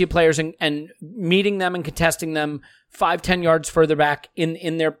Valencia players and meeting them and contesting them 5-10 yards further back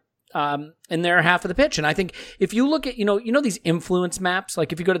in their half of the pitch. And I think if you look at, these influence maps,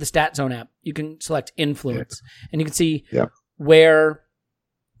 like if you go to the StatZone app, you can select influence and you can see where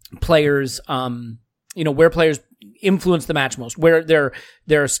players, where players influence the match most, where their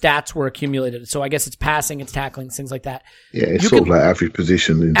stats were accumulated. So I guess it's passing, it's tackling, things like that. Yeah, it's sort of like average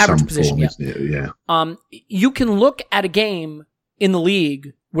position in some form, isn't it? Yeah. You can look at a game in the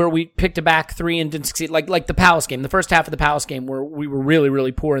league where we picked a back three and didn't succeed, like the Palace game, the first half of the Palace game where we were really,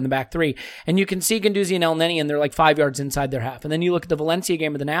 really poor in the back three. And you can see Guendouzi and El Neni and they're like 5 yards inside their half. And then you look at the Valencia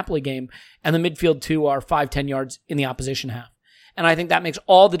game or the Napoli game and the midfield two are 5-10 yards in the opposition half. And I think that makes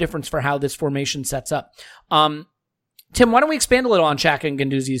all the difference for how this formation sets up. Tim, why don't we expand a little on Xhaka and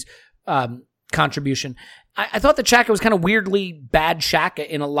Guendouzi's contribution? I thought that Xhaka was kind of weirdly bad Xhaka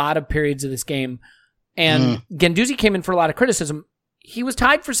in a lot of periods of this game. And Guendouzi came in for a lot of criticism. He was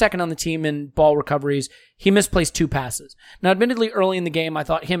tied for second on the team in ball recoveries. He misplaced 2 passes. Now, admittedly, early in the game, I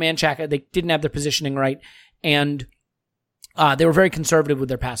thought him and Xhaka, they didn't have their positioning right, and they were very conservative with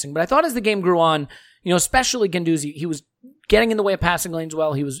their passing. But I thought as the game grew on, especially Guendouzi, he was getting in the way of passing lanes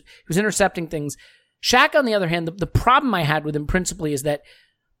well. He was intercepting things. Xhaka, on the other hand, the problem I had with him principally is that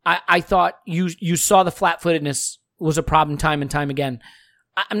I thought you saw the flat-footedness was a problem time and time again.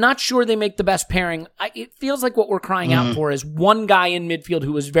 I'm not sure they make the best pairing. It feels like what we're crying out for is one guy in midfield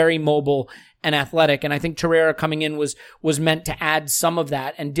who was very mobile and athletic, and I think Torreira coming in was meant to add some of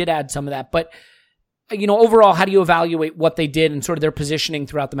that and did add some of that. But, overall, how do you evaluate what they did and sort of their positioning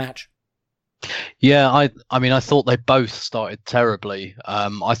throughout the match? Yeah, I mean, I thought they both started terribly.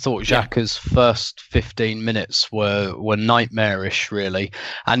 I thought Xhaka's first 15 minutes were nightmarish, really,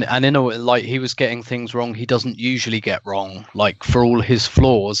 and in a way, like, he was getting things wrong he doesn't usually get wrong. Like, for all his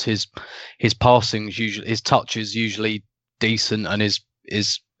flaws, his passing's usually, his touch is usually decent, and is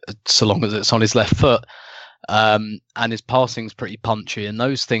so long as it's on his left foot. And his passing's pretty punchy, and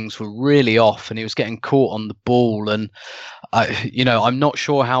those things were really off, and he was getting caught on the ball. And I'm not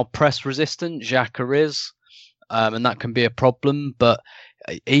sure how press resistant Xhaka is, and that can be a problem. But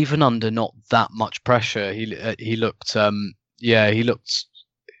even under not that much pressure, he looked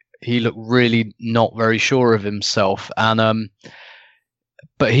really not very sure of himself. And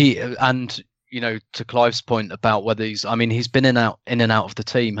to Clive's point about whether he's been in and out of the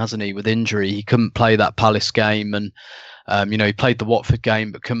team, hasn't he, with injury. He couldn't play that Palace game, and he played the Watford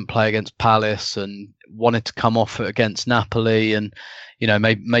game but couldn't play against Palace, and wanted to come off against Napoli, and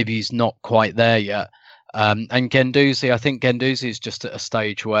maybe he's not quite there yet. And Guendouzi, I think Guendouzi is just at a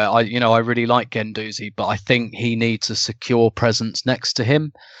stage where I really like Guendouzi, but I think he needs a secure presence next to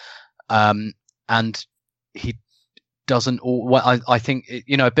him, and he doesn't. I think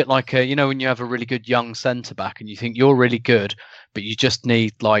a bit like when you have a really good young centre back and you think you're really good, but you just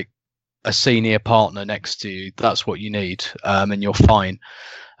need like a senior partner next to you. That's what you need, and you're fine.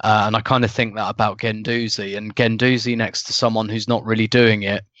 And I kind of think that about Guendouzi, and Guendouzi next to someone who's not really doing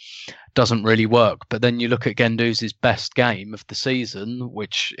it doesn't really work. But then you look at Guendouzi's best game of the season,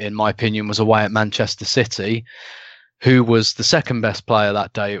 which in my opinion was away at Manchester City. Who was the second best player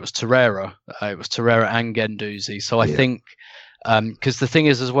that day? It was Torreira. It was Torreira and Guendouzi. So I think, because the thing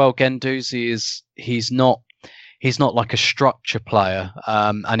is as well, Guendouzi he's not like a structure player.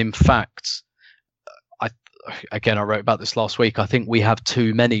 And in fact, I wrote about this last week. I think we have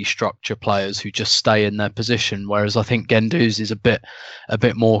too many structure players who just stay in their position, whereas I think Guendouzi is a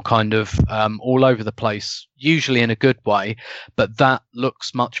bit more kind of all over the place, usually in a good way. But that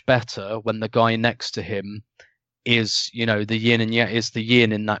looks much better when the guy next to him is the yin and yang, is the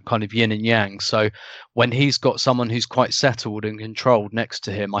yin in that kind of yin and yang. So when he's got someone who's quite settled and controlled next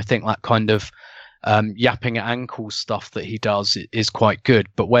to him, I think that kind of yapping at ankles stuff that he does is quite good.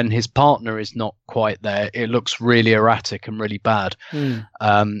 But when his partner is not quite there, it looks really erratic and really bad. And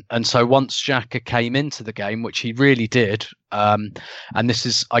so once Xhaka came into the game, which he really did, and this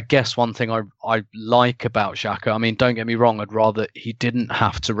is, I guess, one thing I like about Xhaka. I mean, don't get me wrong, I'd rather he didn't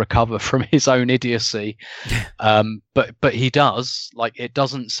have to recover from his own idiocy. But he does. Like, it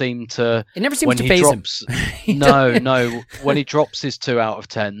doesn't seem to. It never seems to faze him. No. When he drops his 2 out of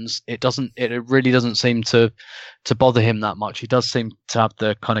 10s, it doesn't. It really doesn't seem to bother him that much. He does seem to have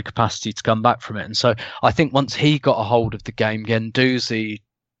the kind of capacity to come back from it. And so I think once he got a hold of the game, Guendouzi,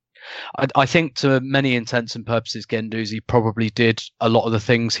 I think to many intents and purposes, Guendouzi probably did a lot of the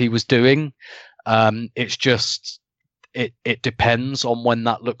things he was doing. It's just it depends on when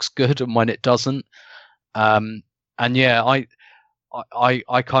that looks good and when it doesn't. And yeah, I'm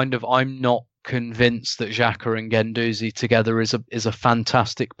not convinced that Xhaka and Guendouzi together is a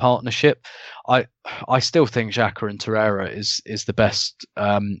fantastic partnership. I still think Xhaka and Torreira is the best.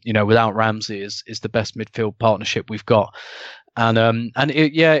 Without Ramsey, is the best midfield partnership we've got. And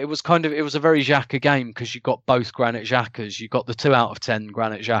it was a very Xhaka game, because you got both Granit Xhakas. You got the 2 out of 10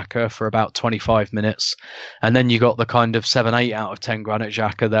 Granit Xhaka for about 25 minutes, and then you got the kind of 7-8 out of 10 Granit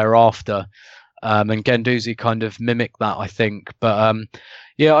Xhaka thereafter. And Guendouzi kind of mimicked that, I think. But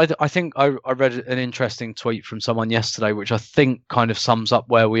I think I read an interesting tweet from someone yesterday, which I think kind of sums up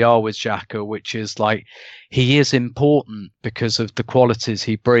where we are with Xhaka, which is like, he is important because of the qualities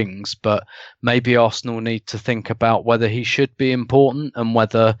he brings, but maybe Arsenal need to think about whether he should be important and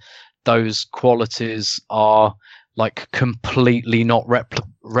whether those qualities are like completely not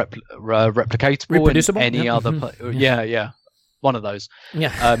replicatable, reproducible, in any other player. One of those,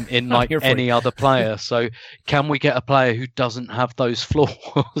 in like any other player. So can we get a player who doesn't have those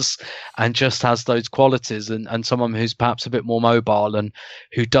flaws and just has those qualities, and someone who's perhaps a bit more mobile and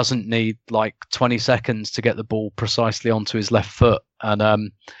who doesn't need like 20 seconds to get the ball precisely onto his left foot? And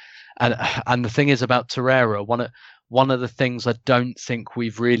the thing is about Torreira, one of the things I don't think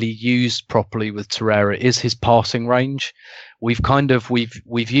we've really used properly with Torreira is his passing range. We've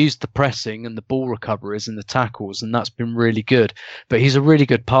used the pressing and the ball recoveries and the tackles, and that's been really good. But he's a really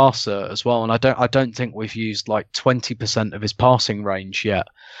good passer as well, and I don't think we've used like 20% of his passing range yet.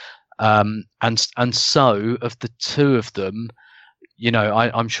 And so of the two of them,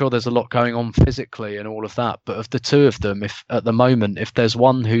 I'm sure there's a lot going on physically and all of that, but of the two of them, if at the moment, if there's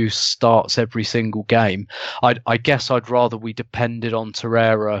one who starts every single game, I guess I'd rather we depended on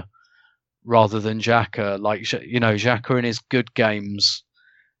Torreira rather than Xhaka. Like, Xhaka in his good games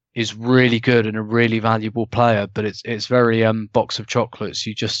is really good and a really valuable player, but it's very box of chocolates.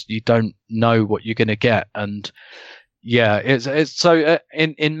 You don't know what you're going to get. And yeah, it's so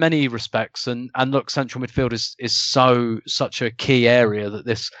in many respects, and look, central midfield is such a key area that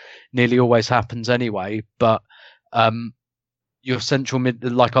this nearly always happens anyway. But our central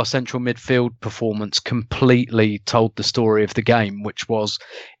midfield performance completely told the story of the game, which was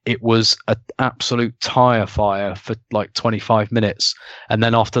it was an absolute tire fire for like 25 minutes, and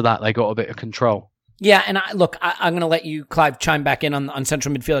then after that they got a bit of control. Yeah, and I'm going to let you, Clive, chime back in on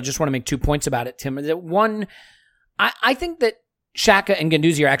central midfield. I just want to make 2 points about it, Tim. One, I think that Xhaka and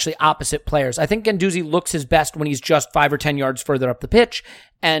Guendouzi are actually opposite players. I think Guendouzi looks his best when he's just 5 or 10 yards further up the pitch,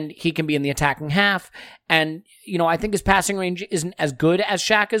 and he can be in the attacking half. And, I think his passing range isn't as good as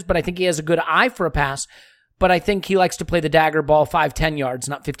Xhaka's, but I think he has a good eye for a pass. But I think he likes to play the dagger ball 5-10 yards,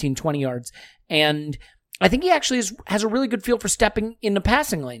 not 15-20 yards. And I think he actually has a really good feel for stepping into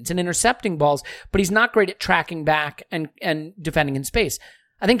passing lanes and intercepting balls, but he's not great at tracking back and defending in space.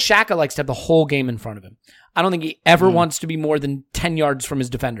 I think Xhaka likes to have the whole game in front of him. I don't think he ever wants to be more than 10 yards from his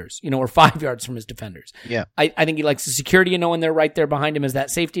defenders, or 5 yards from his defenders. Yeah. I think he likes the security of knowing they're right there behind him as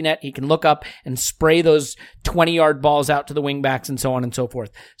that safety net. He can look up and spray those 20-yard balls out to the wingbacks and so on and so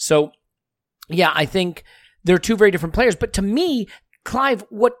forth. So, yeah, I think they're two very different players. But to me, Clive,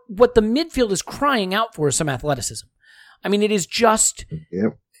 what the midfield is crying out for is some athleticism. I mean, it is just...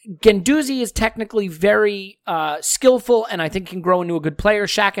 Yep. Guendouzi is technically very skillful and I think can grow into a good player.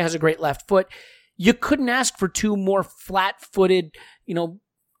 Xhaka has a great left foot. You couldn't ask for two more flat-footed,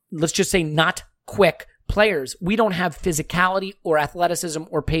 let's just say not quick players. We don't have physicality or athleticism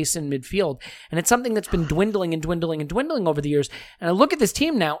or pace in midfield. And it's something that's been dwindling and dwindling and dwindling over the years. And I look at this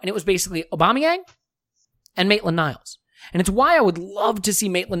team now and it was basically Aubameyang and Maitland-Niles. And it's why I would love to see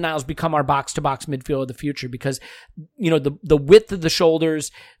Maitland-Niles become our box-to-box midfielder of the future because, the width of the shoulders,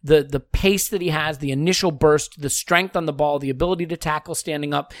 the pace that he has, the initial burst, the strength on the ball, the ability to tackle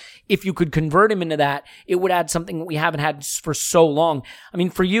standing up, if you could convert him into that, it would add something that we haven't had for so long. I mean,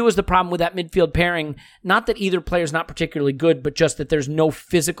 for you is the problem with that midfield pairing, not that either player is not particularly good, but just that there's no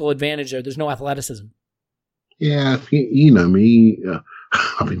physical advantage there. There's no athleticism. Yeah, you know me.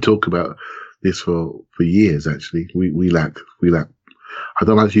 I've been talking about this for years, actually. We lack, I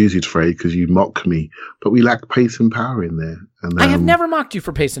don't like to use this phrase because you mock me, but we lack pace and power in there. And I have never mocked you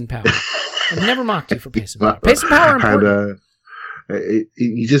for pace and power. I've never mocked you for pace and power. Pace and power are important. And,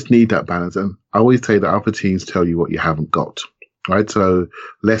 you just need that balance. And I always say that other teams tell you what you haven't got, right? So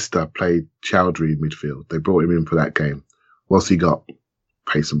Leicester played Chowdhury in midfield. They brought him in for that game. What's he got?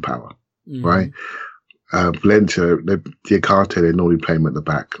 Pace and power, right? Valencia, Diakate, they normally play him at the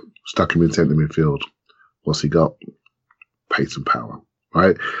back. Stuck him in centre midfield. What's he got? Pace and power,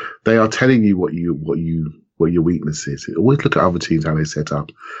 right? They are telling you what your weakness is. Always look at other teams how they set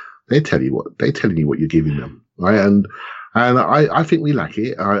up. They're telling you what you're giving them, right? And I think we lack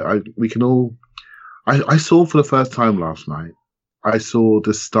it. We can all. I saw for the first time last night. I saw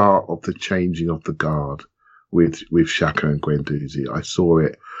the start of the changing of the guard with Xhaka and Guendouzi. I saw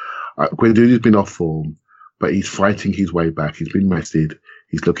it. Guendouzi's been off form, but he's fighting his way back. He's been rested.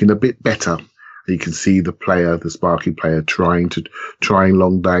 He's looking a bit better. You can see the sparky player trying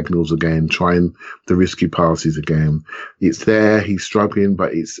long diagonals again, trying the risky passes again. It's there. He's struggling,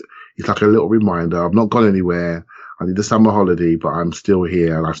 but it's like a little reminder. I've not gone anywhere. I need a summer holiday, but I'm still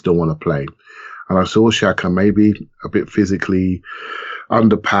here and I still want to play. And I saw Xhaka maybe a bit physically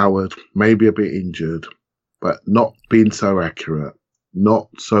underpowered, maybe a bit injured, but not being so accurate, not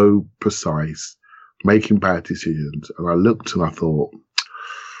so precise, making bad decisions. And I looked and I thought,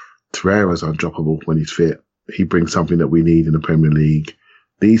 Torreira's undroppable when he's fit. He brings something that we need in the Premier League.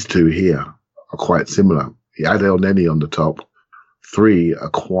 These two here are quite similar. He had El Neni on the top. Three are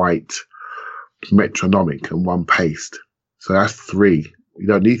quite metronomic and one paced. So that's three. You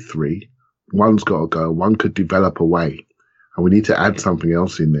don't need three. One's got to go. One could develop away. And we need to add something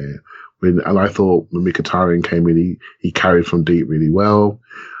else in there. And I thought when Mkhitaryan came in, he carried from deep really well.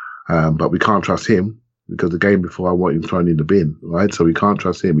 But we can't trust him. Because the game before I want him thrown in the bin, right? So we can't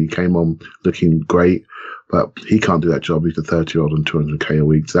trust him. He came on looking great, but he can't do that job. He's a 30-year-old on 200k a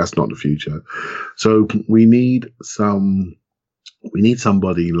week. So that's not the future. So we need somebody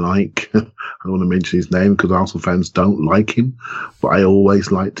like, I don't want to mention his name because Arsenal fans don't like him, but I always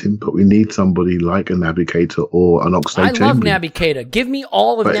liked him. But we need somebody like a Naby Keita or an Oxlade-Chamberlain. I love Naby Keita. Give me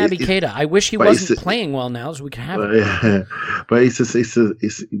all of Naby Keita. I wish he wasn't playing well now so we could have it. Yeah, but it's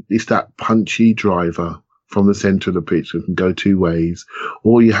that punchy driver from the centre of the pitch that can go two ways.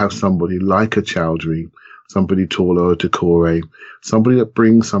 Or you have somebody like a Chowdhury, somebody taller, Decore, somebody that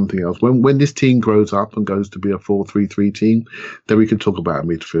brings something else. When this team grows up and goes to be a 4-3-3 team, then we can talk about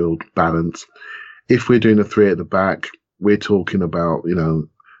midfield balance. If we're doing a three at the back, we're talking about,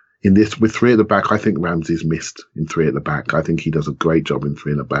 with three at the back, I think Ramsey's missed in three at the back. I think he does a great job in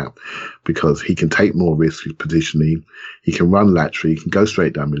three at the back because he can take more risks positionally. He can run laterally. He can go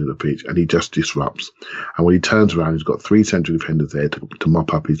straight down the middle of the pitch and he just disrupts. And when he turns around, he's got three central defenders there to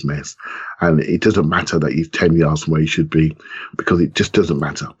mop up his mess. And it doesn't matter that he's 10 yards from where he should be because it just doesn't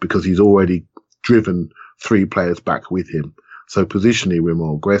matter because he's already driven three players back with him. So positionally, we're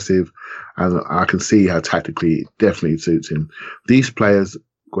more aggressive and I can see how tactically it definitely suits him. These players,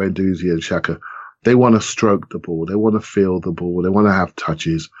 Guendouzi and Xhaka, they want to stroke the ball. They want to feel the ball. They want to have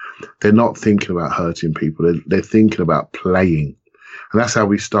touches. They're not thinking about hurting people. They're thinking about playing. And that's how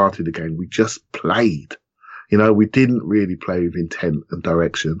we started the game. We just played. We didn't really play with intent and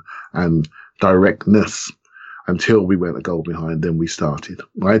direction and directness. until we went a goal behind. Then we started,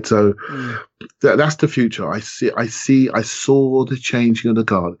 right? So that's the future. I saw the changing of the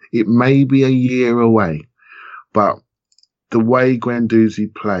guard. It may be a year away, but the way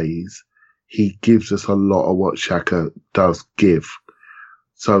Guendouzi plays, he gives us a lot of what Xhaka does give.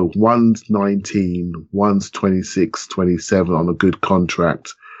 So one's 19, one's 26, 27 on a good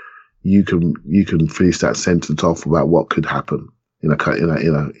contract. You can finish that sentence off about what could happen in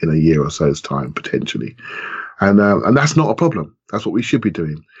a year or so's time potentially, and that's not a problem. That's what we should be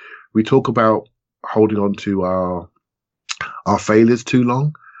doing. We talk about holding on to our failures too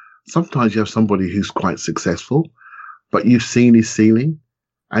long. Sometimes you have somebody who's quite successful, but you've seen his ceiling,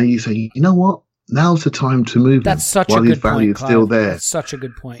 and you say, you know what? Now's the time to move. That's him such while a good his value point, is still there. That's such a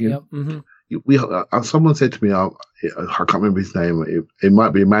good point. You Yep. know, someone said to me, I can't remember his name. It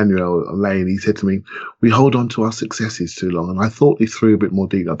might be Emmanuel Lane. He said to me, "We hold on to our successes too long." And I thought he threw a bit more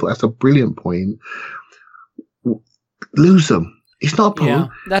deep. I thought that's a brilliant point. Lose them. It's not a problem. Yeah,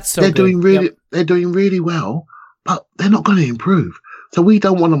 that's so they're good. doing really, Yep. they're doing really well, but they're not going to improve. So we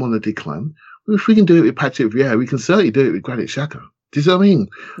don't want them on the decline. If we can do it with Patrick Vieira, we can certainly do it with Granit Xhaka. Do you see what I mean?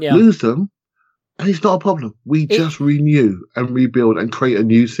 Yeah. Lose them, and it's not a problem. We just renew and rebuild and create a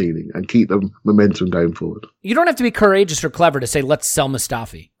new ceiling and keep the momentum going forward. You don't have to be courageous or clever to say, let's sell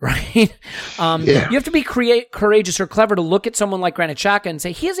Mustafi, right? You have to be courageous or clever to look at someone like Granit Xhaka and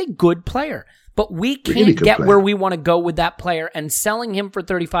say, he is a good player, but we can't Really good get player. where we want to go with that player, and selling him for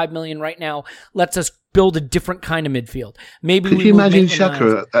 $35 million right now lets us build a different kind of midfield. Maybe Could we you will imagine make Niles.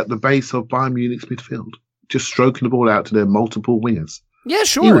 Xhaka at the base of Bayern Munich's midfield, just stroking the ball out to their multiple wingers? Yeah, He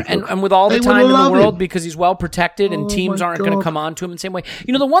sure. would And, look- and with all the they would time in the love world him. because he's well protected and Oh teams my aren't going to God. come on to him in the same way.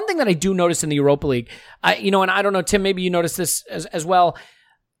 You know, the one thing that I do notice in the Europa League, and I don't know, Tim, maybe you notice this as well.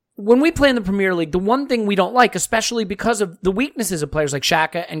 When we play in the Premier League, the one thing we don't like, especially because of the weaknesses of players like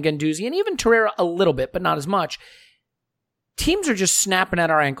Xhaka and Guendouzi and even Torreira a little bit, but not as much, teams are just snapping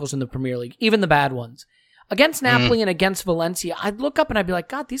at our ankles in the Premier League, even the bad ones. Against Napoli and against Valencia, I'd look up and I'd be like,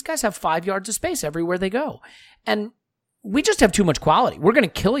 God, these guys have 5 yards of space everywhere they go. And we just have too much quality. We're going to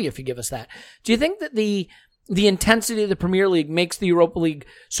kill you if you give us that. Do you think that the intensity of the Premier League makes the Europa League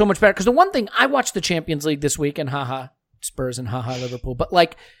so much better? Because the one thing, I watched the Champions League this week, and haha, Spurs and haha, Liverpool. But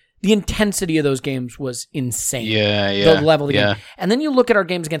like, the intensity of those games was insane. Yeah. The level of the yeah. game. And then you look at our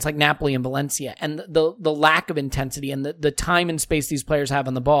games against like Napoli and Valencia, and the lack of intensity and the time and space these players have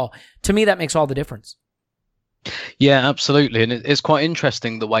on the ball. To me, that makes all the difference. Yeah, absolutely. And it's quite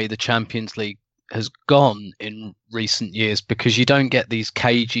interesting the way the Champions League has gone in recent years, because you don't get these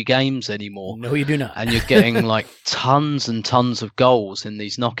cagey games anymore. No, you do not. And you're getting like tons and tons of goals in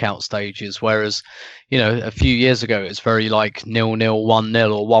these knockout stages. Whereas, a few years ago, it was very like 0-0,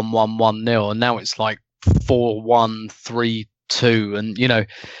 1-0 or 1-1, 1-0. And now it's like 4-1, 3-2. And,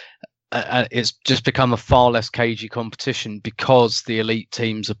 it's just become a far less cagey competition because the elite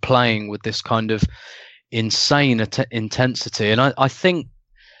teams are playing with this kind of insane intensity. And I think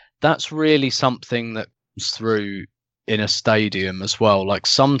that's really something that comes through in a stadium as well. Like,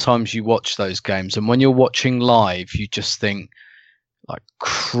 sometimes you watch those games, and when you're watching live, you just think, like,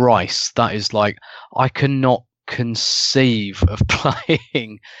 Christ, that is like, I cannot conceive of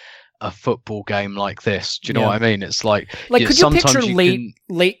playing a football game like this. Do you know what I mean? It's like could you sometimes picture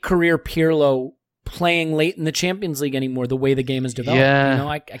late career Pirlo playing late in the Champions League anymore, the way the game is developed? Yeah.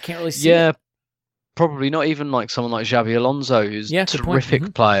 I can't really see it. Probably not even like someone like Xabi Alonso, who's a good point.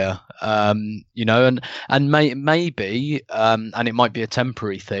 terrific player, and maybe, and it might be a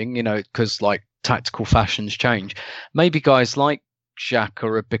temporary thing, because like tactical fashions change. Maybe guys like Xhaka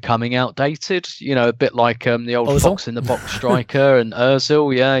are becoming outdated, a bit like the old Ozil? fox in the box striker and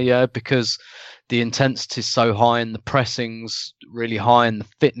Ozil, because the intensity is so high and the pressing's really high and the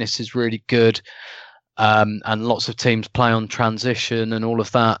fitness is really good. And lots of teams play on transition and all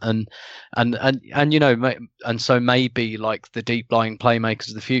of that, and so maybe like the deep lying playmakers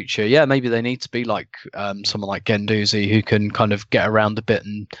of the future, maybe they need to be like someone like Guendouzi, who can kind of get around a bit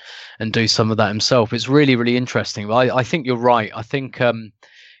and do some of that himself. It's really, really interesting. But I think you're right. I think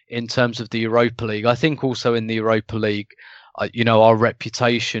in terms of the Europa League, I think also in the Europa League, our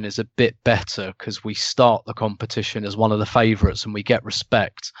reputation is a bit better because we start the competition as one of the favourites and we get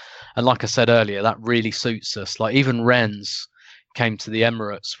respect. And like I said earlier, that really suits us. Like, even Rennes came to the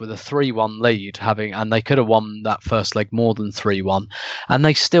Emirates with a 3-1 lead, and they could have won that first leg more than 3-1, and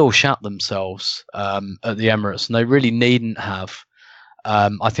they still shat themselves at the Emirates, and they really needn't have.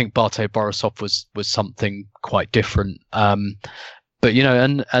 I think Bate Borisov was something quite different. But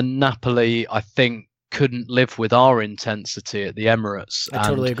and Napoli, I think, couldn't live with our intensity at the Emirates. I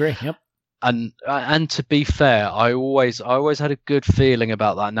totally agree. Yep. and to be fair, I always had a good feeling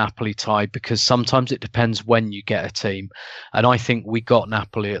about that Napoli tie, because sometimes it depends when you get a team, and I think we got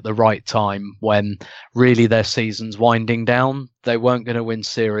Napoli at the right time when really their season's winding down. They weren't going to win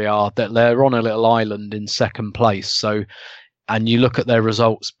Serie A. They're on a little island in second place. So, and you look at their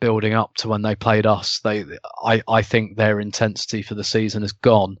results building up to when they played us. I think their intensity for the season is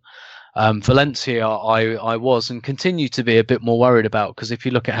gone. Valencia, I was and continue to be a bit more worried about, because if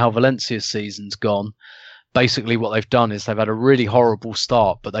you look at how Valencia's season's gone, basically what they've done is they've had a really horrible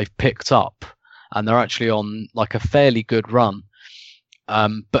start, but they've picked up and they're actually on like a fairly good run.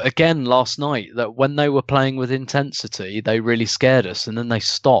 But again, last night, that when they were playing with intensity, they really scared us, and then they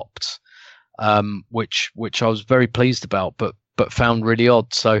stopped, which I was very pleased about, but found really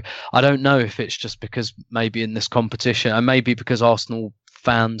odd. So I don't know if it's just because maybe in this competition, and maybe because Arsenal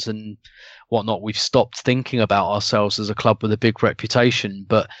fans and whatnot, we've stopped thinking about ourselves as a club with a big reputation.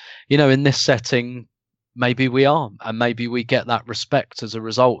 But in this setting, maybe we are, and maybe we get that respect as a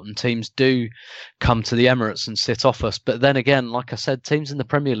result, and teams do come to the Emirates and sit off us. But then again, like I said, teams in the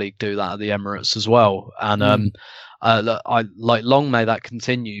Premier League do that at the Emirates as well, and long may that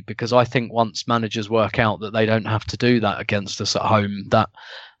continue, because I think once managers work out that they don't have to do that against us at home, that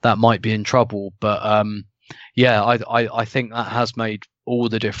might be in trouble. But I think that has made all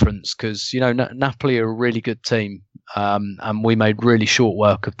the difference, because Napoli are a really good team, and we made really short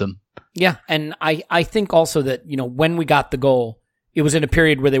work of them. Yeah, and I think also that when we got the goal, it was in a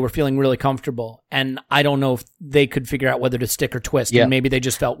period where they were feeling really comfortable, and I don't know if they could figure out whether to stick or twist. Yeah. And maybe they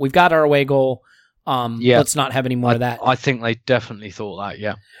just felt, we've got our away goal. Let's not have any more of that. I think they definitely thought that.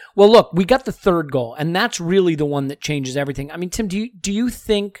 Yeah. Well, look, we got the third goal, and that's really the one that changes everything. I mean, Tim, do you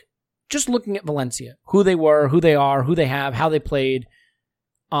think, just looking at Valencia, who they were, who they are, who they have, how they played,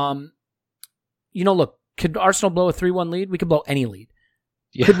 look, could Arsenal blow a 3-1 lead? We could blow any lead.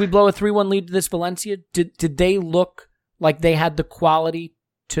 Yeah. Could we blow a 3-1 lead to this Valencia? Did they look like they had the quality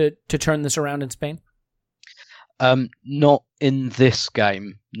to turn this around in Spain? Not in this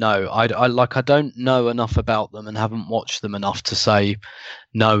game. No, I don't know enough about them and haven't watched them enough to say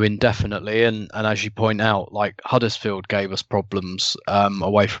no indefinitely. And as you point out, like Huddersfield gave us problems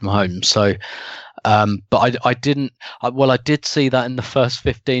away from home. So, but I did see that in the first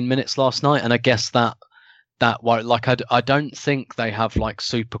 15 minutes last night, and I guess that I don't think they have like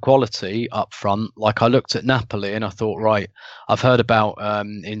super quality up front. Like I looked at Napoli and I thought, right, I've heard about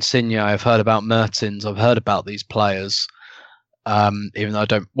Insigne, I've heard about Mertens, I've heard about these players, even though I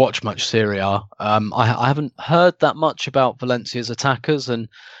don't watch much Serie A. I haven't heard that much about Valencia's attackers, and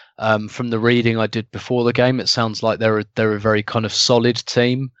from the reading I did before the game, it sounds like they're a very kind of solid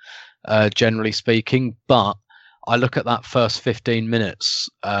team, generally speaking. But I look at that first 15 minutes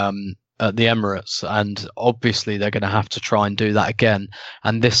at the Emirates, and obviously they're going to have to try and do that again.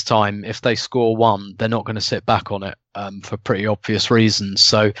 And this time, if they score one, they're not going to sit back on it for pretty obvious reasons.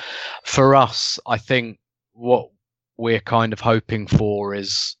 So for us, I think what we're kind of hoping for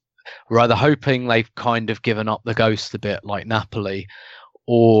is, we're either hoping they've kind of given up the ghost a bit like Napoli,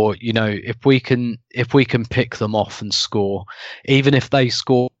 or if we can pick them off and score, even if they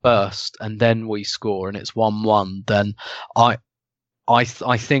score first and then we score and it's 1-1, then I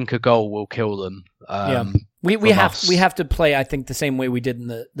think a goal will kill them. We have to play, I think, the same way we did in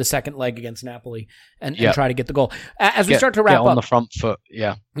the second leg against Napoli and try to get the goal. As we start to wrap up on the front foot,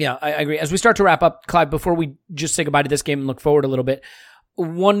 yeah, I agree. As we start to wrap up, Clive, before we just say goodbye to this game and look forward a little bit,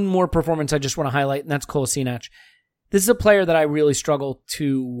 one more performance I just want to highlight, and that's Kolasinac. This is a player that I really struggle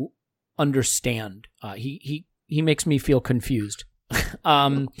to understand. He makes me feel confused.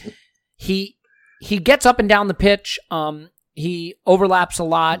 He gets up and down the pitch. He overlaps a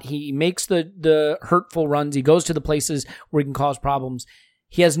lot. He makes the hurtful runs. He goes to the places where he can cause problems.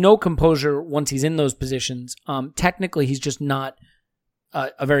 He has no composure once he's in those positions. Technically, he's just not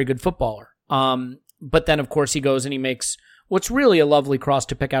a very good footballer. But then, of course, he goes and he makes what's really a lovely cross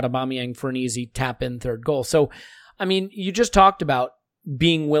to pick out Aubameyang for an easy tap-in third goal. So, I mean, you just talked about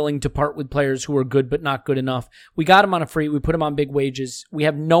being willing to part with players who are good but not good enough. We got him on a free. We put him on big wages. We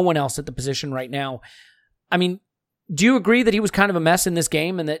have no one else at the position right now. I mean, do you agree that he was kind of a mess in this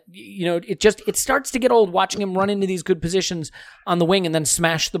game, and that it starts to get old watching him run into these good positions on the wing and then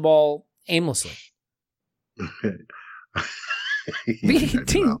smash the ball aimlessly? He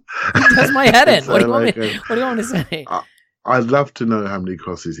does my head in. What do you want me to say? I'd love to know how many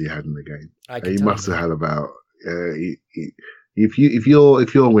crosses he had in the game. He must have had about. If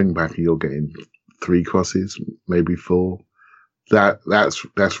you're a wing back and you're getting 3 crosses, maybe 4,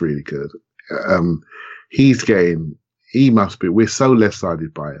 that's really good. He must be. We're so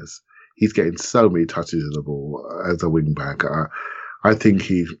left-sided biased. He's getting so many touches of the ball as a wing back. I think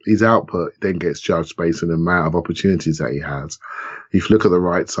his output then gets judged based on the amount of opportunities that he has. If you look at the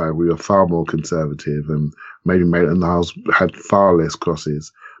right side, we were far more conservative, and maybe Maitland-Niles had far less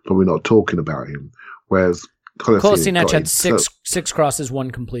crosses, but we're not talking about him. Whereas Kolasinac had six crosses,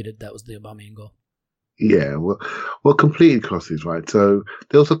 1 completed. That was the Aubameyang goal. Yeah, well, completed crosses, right? So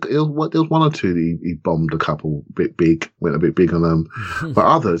there was 1 or 2 that he bombed a couple bit big, went a bit big on them, but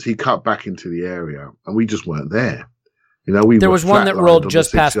others he cut back into the area, and we just weren't there. You know, there was one that rolled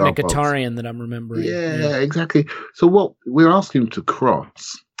just past Mkhitaryan that I'm remembering. Yeah, exactly. So what we're asking him to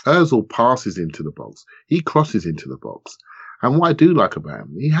cross, Ozil passes into the box, he crosses into the box, and what I do like about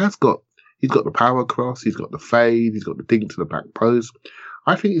him, he's got the power cross, he's got the fade, he's got the dink to the back post.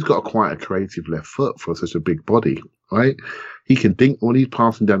 I think he's got quite a creative left foot for such a big body, right? He can dink when he's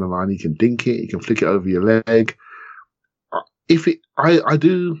passing down the line. He can dink it. He can flick it over your leg. I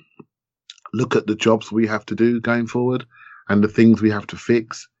do look at the jobs we have to do going forward and the things we have to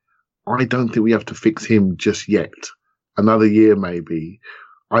fix. I don't think we have to fix him just yet. Another year, maybe.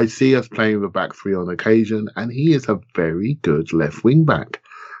 I see us playing with a back 3 on occasion, and he is a very good left wing back.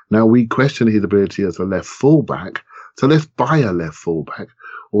 Now, we question his ability as a left full back. So let's buy a left fullback,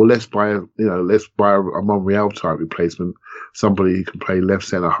 or let's buy a Monreal type replacement, somebody who can play left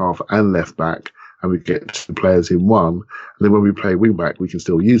centre half and left back, and we get 2 players in one. And then when we play wing back, we can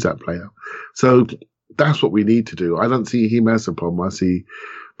still use that player. So that's what we need to do. I don't see him as a problem. I see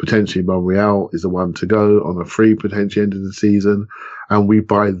potentially Monreal is the one to go on a free potentially end of the season, and we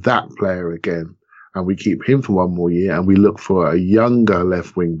buy that player again, and we keep him for 1 more year, and we look for a younger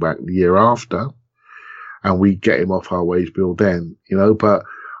left wing back the year after. And we get him off our wage bill then, you know, but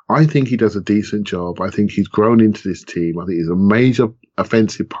I think he does a decent job. I think he's grown into this team. I think he's a major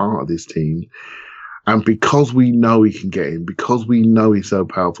offensive part of this team. And because we know he can get in, because we know he's so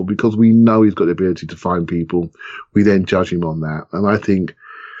powerful, because we know he's got the ability to find people, we then judge him on that. And I think,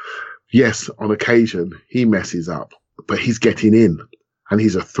 yes, on occasion, he messes up, but he's getting in and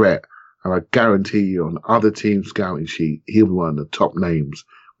he's a threat. And I guarantee you on other teams' scouting sheet, he'll be one of the top names.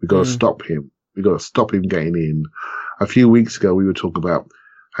 We've got to stop him. We've got to stop him getting in. A few weeks ago, we were talking about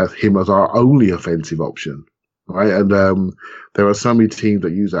him as our only offensive option, right? And there are so many teams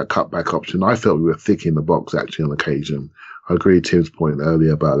that use that cutback option. I felt we were thick in the box, actually, on occasion. I agree with Tim's point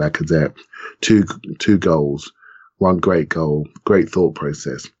earlier about Lacazette. Two goals, 1 great goal, great thought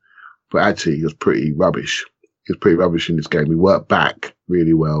process. But actually, he was pretty rubbish. He was pretty rubbish in this game. He worked back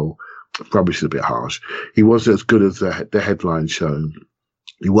really well. Rubbish is a bit harsh. He wasn't as good as the headline shown.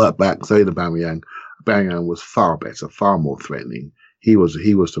 He worked back, so did Aubameyang. Aubameyang was far better, far more threatening. He was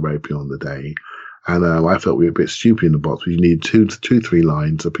the Ropey on the day. And I felt we were a bit stupid in the box. We need 2-3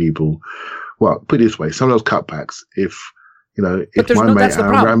 lines of people. Well, put it this way, some of those cutbacks, if my mate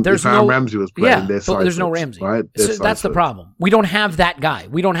Aaron Ramsey was playing, there's no Ramsey. Right? So that's the problem. We don't have that guy.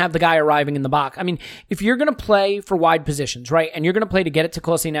 We don't have the guy arriving in the box. I mean, if you're going to play for wide positions, right, and you're going to play to get it to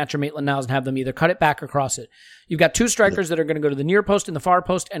Kolasinac or Maitland-Niles and have them either cut it back or cross it, you've got 2 strikers that are going to go to the near post and the far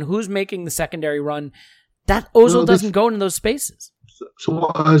post, and who's making the secondary run? That Ozil doesn't go into those spaces. So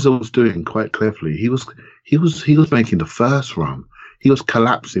what Ozil was doing quite cleverly, he was making the first run. He was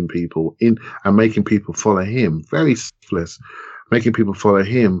collapsing people in and making people follow him. Very selfless, making people follow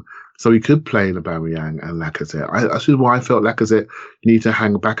him so he could play in Aubameyang and Lacazette. This is why I felt Lacazette need to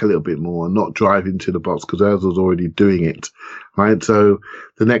hang back a little bit more and not drive into the box because Ozil's already doing it, right? So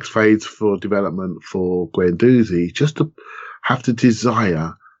the next phase for development for Guendouzi, just to have the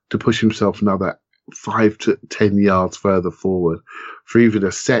desire to push himself another 5 to 10 yards further forward for either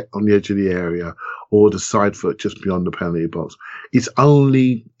the set on the edge of the area or the side foot just beyond the penalty box. It's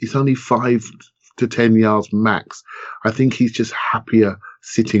only 5 to 10 yards max. I think he's just happier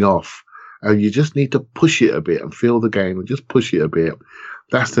sitting off. And you just need to push it a bit and feel the game and just push it a bit.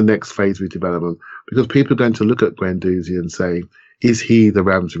 That's the next phase of development because people are going to look at Guendouzi and say, is he the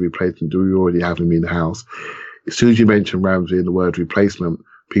Ramsey replacement? Do we already have him in the house? As soon as you mention Ramsey and the word replacement,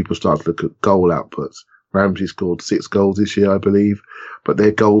 people start to look at goal outputs. Ramsey scored 6 goals this year, I believe, but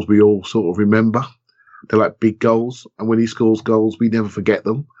they're goals we all sort of remember. They're like big goals, and when he scores goals, we never forget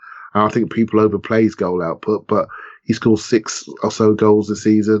them. And I think people overplay his goal output, but he scores 6 or so goals this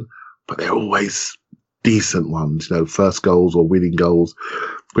season, but they're always decent ones, first goals or winning goals.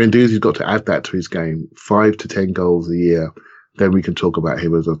 Guendouzi's got to add that to his game, 5 to 10 goals a year. Then we can talk about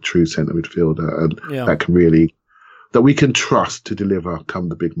him as a true centre midfielder, and that we can trust to deliver come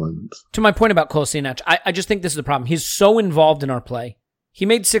the big moments. To my point about Kolasinac, I just think this is the problem. He's so involved in our play. He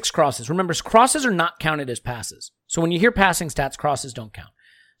made 6 crosses. Remember, crosses are not counted as passes. So when you hear passing stats, crosses don't count.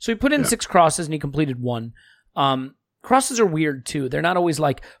 So he put in 6 crosses and he completed 1. crosses are weird too. They're not always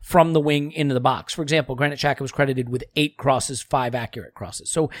like from the wing into the box. For example, Granit Xhaka was credited with 8 crosses, 5 accurate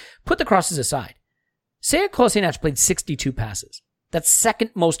crosses. So put the crosses aside. Sead Kolasinac played 62 passes. That's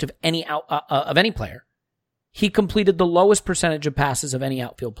second most of any player. He completed the lowest percentage of passes of any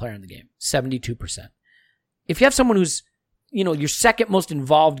outfield player in the game, 72%. If you have someone who's, your second most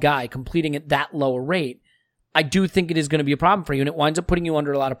involved guy completing at that low a rate, I do think it is going to be a problem for you, and it winds up putting you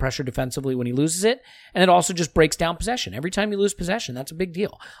under a lot of pressure defensively when he loses it, and it also just breaks down possession. Every time you lose possession, that's a big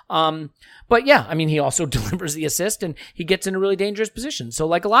deal. But yeah, I mean, he also delivers the assist, and he gets in a really dangerous position. So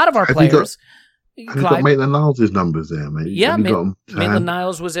like a lot of our players... Have you got Maitland-Niles' numbers there, mate? Yeah,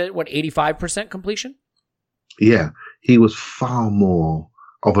 Maitland-Niles was at, 85% completion? Yeah, he was far more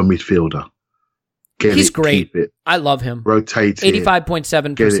of a midfielder. He's great. Keep it, I love him. Rotate it.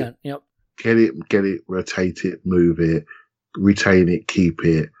 85.7%. Yep. Get it, rotate it, move it, retain it, keep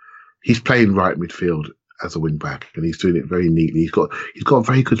it. He's playing right midfield as a wing back, and he's doing it very neatly. He's got a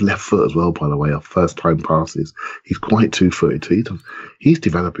very good left foot as well, by the way, off first time passes. He's quite 2-footed too. He's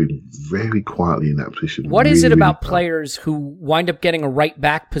developing very quietly in that position. What is it about players who wind up getting a right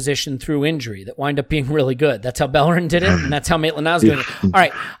back position through injury that wind up being really good? That's how Bellerin did it, and that's how Maitland-Niles doing it. All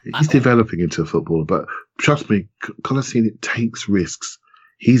right. He's developing into a footballer, but trust me, Kolasinac takes risks.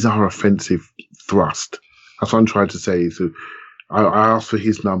 He's our offensive thrust. That's what I'm trying to say. So I asked for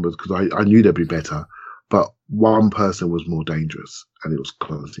his numbers because I knew they'd be better. But one person was more dangerous, and it was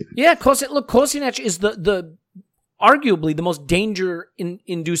Kolasinac. Yeah, Kolasinac is the arguably the most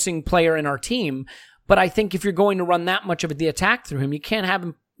danger-inducing player in our team. But I think if you're going to run that much of the attack through him, you can't have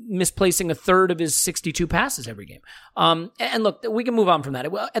him misplacing a third of his 62 passes every game. And look, we can move on from that.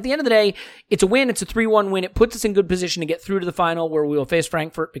 At the end of the day, it's a win. It's a 3-1 win. It puts us in good position to get through to the final where we will face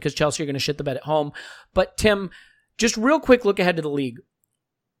Frankfurt because Chelsea are going to shit the bed at home. But Tim, just real quick look ahead to the league.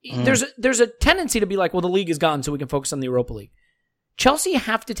 There's a tendency to be like, well, the league is gone, so we can focus on the Europa League. Chelsea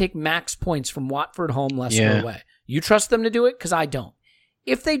have to take max points from Watford home, Leicester away. You trust them to do it? Because I don't.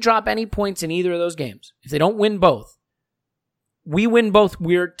 If they drop any points in either of those games, if they don't win both, we win both.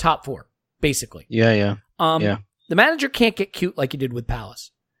 We're top 4, basically. Yeah. The manager can't get cute like he did with Palace.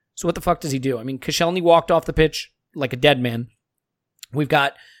 So what the fuck does he do? I mean, Koscielny walked off the pitch like a dead man. We've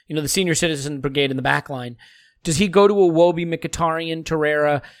got, the senior citizen brigade in the back line. Does he go to Iwobi, Mkhitaryan,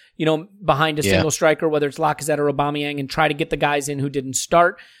 Torreira, behind a single striker, whether it's Lacazette or Aubameyang, and try to get the guys in who didn't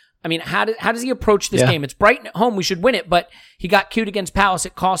start? I mean, how does he approach this game? It's Brighton at home. We should win it, but he got cute against Palace.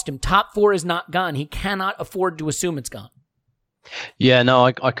 It cost him. Top 4 is not gone. He cannot afford to assume it's gone. Yeah, no,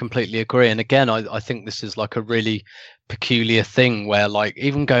 I completely agree. And again, I think this is like a really peculiar thing where, like,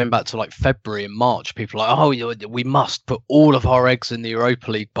 even going back to like February and March, people are like, oh, we must put all of our eggs in the Europa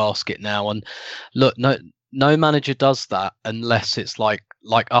League basket now. And look, no manager does that unless it's like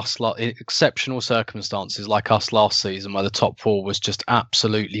us, like exceptional circumstances like us last season where the top 4 was just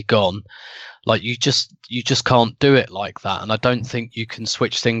absolutely gone. Like you just can't do it like that. And I don't think you can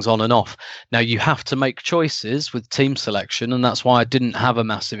switch things on and off. Now you have to make choices with team selection. And that's why I didn't have a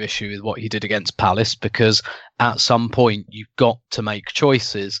massive issue with what he did against Palace, because at some point you've got to make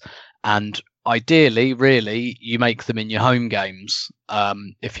choices. And ideally, really, you make them in your home games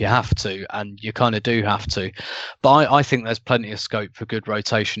if you have to, and you kind of do have to. But I think there's plenty of scope for good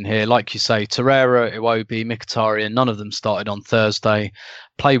rotation here. Like you say, Torreira, Iwobi, Mkhitaryan, none of them started on Thursday.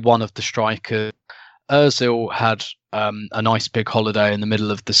 Play one of the strikers. Ozil had a nice big holiday in the middle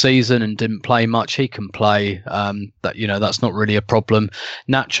of the season and didn't play much. He can play. That's not really a problem.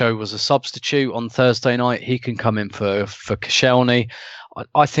 Nacho was a substitute on Thursday night. He can come in for Koscielny.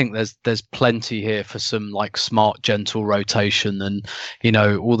 I think there's plenty here for some like smart, gentle rotation, and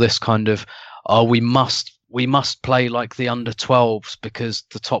all this kind of we must play like the under 12s because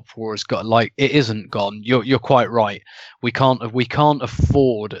the top 4 has got, like, it isn't gone. You're quite right. We can't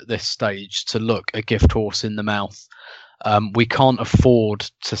afford at this stage to look a gift horse in the mouth. We can't afford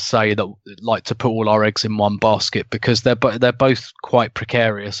to say that, like, to put all our eggs in one basket, because they're both quite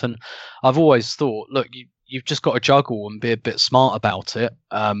precarious. And I've always thought, look, you've just got to juggle and be a bit smart about it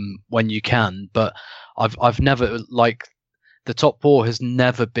when you can. But I've never, like, the top 4 has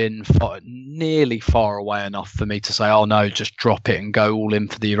never been nearly far away enough for me to say, oh no, just drop it and go all in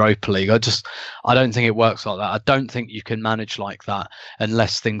for the Europa League. I don't think it works like that. I don't think you can manage like that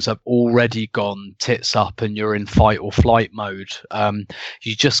unless things have already gone tits up and you're in fight or flight mode.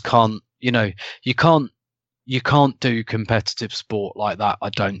 You just can't, you can't do competitive sport like that,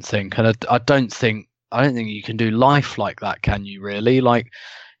 I don't think. And I don't think you can do life like that, can you really? Like,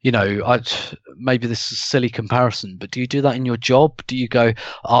 maybe this is a silly comparison, but do you do that in your job? Do you go,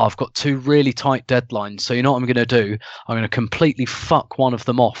 I've got 2 really tight deadlines, so you know what I'm going to do? I'm going to completely fuck one of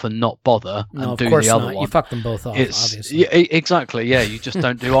them off and not bother and do the other one. You fuck them both off, obviously. Exactly, yeah. You just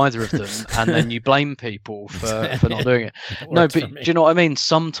don't do either of them, and then you blame people for not doing it. No, but do you know what I mean?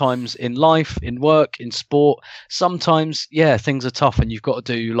 Sometimes in life, in work, in sport, sometimes, things are tough, and you've got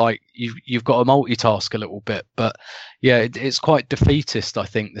to do, like, you've got to multitask a little bit. But yeah, it's quite defeatist, I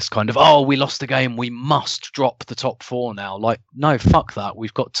think, this kind of, we lost the game, we must drop the top 4 now. Like, no, fuck that.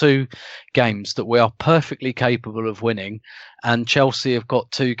 We've got 2 games that we are perfectly capable of winning, and Chelsea have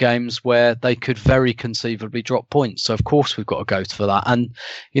got 2 games where they could very conceivably drop points. So of course we've got to go for that. And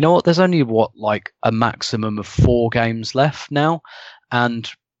you know what? There's only a maximum of 4 games left now. And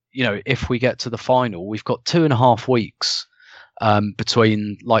if we get to the final, we've got 2.5 weeks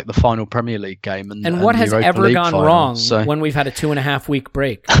between like the final Premier League game and what has Europa ever League gone final. wrong So, when we've had a 2.5 week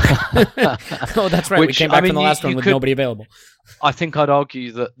break? Oh, that's right. We came back from the last one with nobody available. I think I'd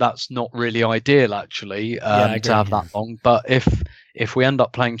argue that that's not really ideal, actually, to have that long. But if we end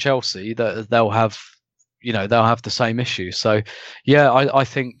up playing Chelsea, they'll have the same issue. So yeah, I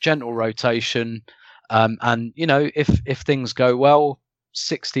think gentle rotation, and if things go well,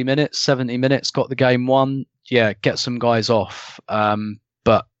 60 minutes, 70 minutes, got the game won. Yeah, get some guys off.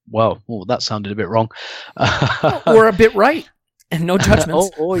 But that sounded a bit wrong. Or a bit right, and no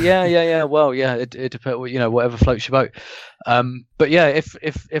judgments. Yeah. Well, yeah, it depends. Whatever floats your boat. But yeah,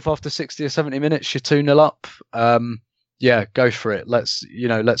 if after 60 or 70 minutes you're 2-0 up, go for it.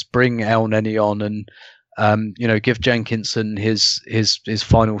 Let's bring El Neni on and give Jenkinson his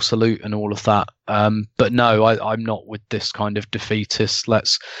final salute and all of that. But no, I'm not with this kind of defeatist.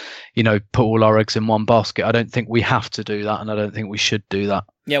 Let's, put all our eggs in one basket. I don't think we have to do that, and I don't think we should do that.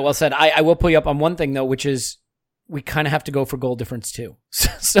 Yeah, well said. I will pull you up on one thing though, which is we kind of have to go for goal difference too.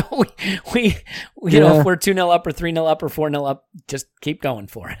 So we if we're 2-0 up or 3-0 up or 4-0 up, just keep going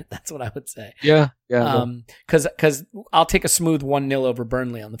for it. That's what I would say. Yeah. Because I'll take a smooth 1-0 over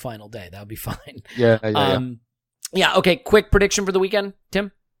Burnley on the final day. That would be fine. Yeah. Okay. Quick prediction for the weekend,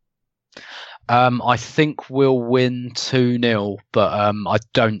 Tim. I think we'll win 2-0, but I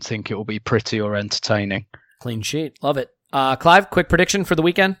don't think it will be pretty or entertaining. Clean sheet. Love it. Clive, quick prediction for the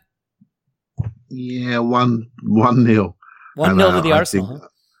weekend. Yeah, 1-0. 1-0 to the Arsenal.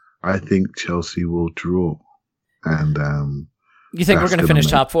 I think Chelsea will draw. And you think we're going to finish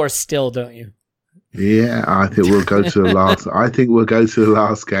top 4 still, don't you? Yeah, I think we'll go to the last. I think we'll go to the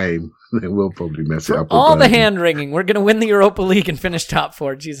last game. We'll probably mess it up. All the hand wringing. We're going to win the Europa League and finish top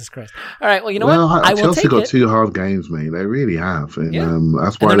 4. Jesus Christ! All right. Well, you know what? I will Chelsea take got it. 2 hard games, mate. They really have. And,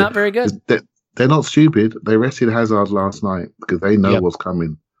 that's why they're not very good. They're not stupid. They rested Hazard last night because they know what's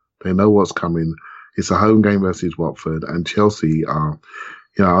coming. They know what's coming. It's a home game versus Watford, and Chelsea are.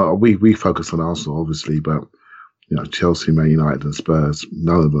 We focus on Arsenal obviously, but. Chelsea, Man United and Spurs,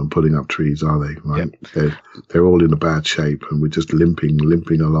 none of them putting up trees, are they? Right? Yep. They're all in a bad shape, and we're just limping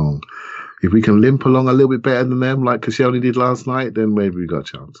along. If we can limp along a little bit better than them, like Koscielny did last night, then maybe we got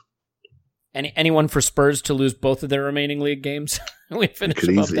a chance. Anyone for Spurs to lose both of their remaining league games? We finish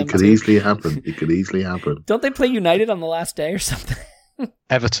it could easily happen. It could easily happen. Don't they play United on the last day or something?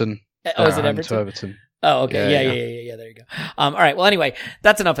 Everton. Oh, is it Everton? Oh, okay. Yeah. There you go. All right. Well, anyway,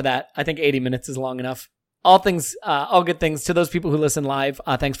 that's enough of that. I think 80 minutes is long enough. All good things to those people who listen live.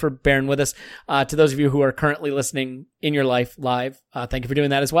 Thanks for bearing with us. To those of you who are currently listening in your life live, thank you for doing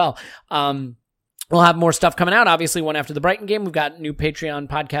that as well. We'll have more stuff coming out. Obviously, one after the Brighton game. We've got a new Patreon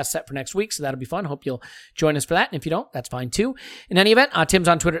podcast set for next week, so that'll be fun. Hope you'll join us for that. And if you don't, that's fine too. In any event, Tim's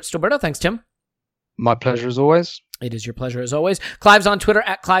on Twitter at Stillberto. Thanks, Tim. My pleasure as always. It is your pleasure as always. Clive's on Twitter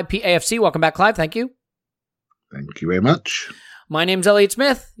at ClivePAFC. Welcome back, Clive. Thank you. Thank you very much. My name's Elliot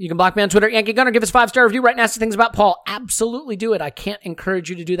Smith. You can block me on Twitter, Yankee Gunner. Give us a 5-star review. Write nasty things about Paul. Absolutely do it. I can't encourage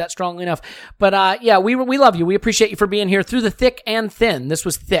you to do that strongly enough. But we love you. We appreciate you for being here through the thick and thin. This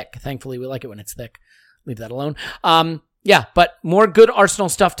was thick. Thankfully, we like it when it's thick. Leave that alone. But more good Arsenal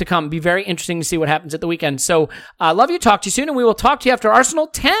stuff to come. Be very interesting to see what happens at the weekend. So, love you. Talk to you soon, and we will talk to you after Arsenal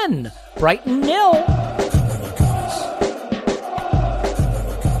 10, Brighton 0.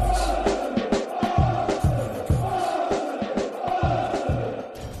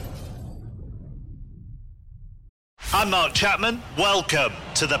 I'm Mark Chapman. Welcome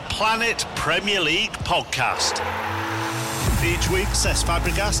to the Planet Premier League podcast. Each week, Cesc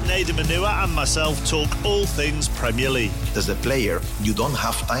Fabregas, Nader Manua and myself talk all things Premier League. As a player, you don't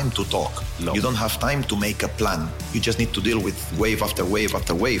have time to talk. No. You don't have time to make a plan. You just need to deal with wave after wave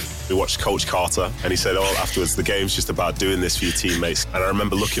after wave. We watched Coach Carter and he said, afterwards, the game's just about doing this for your teammates. And I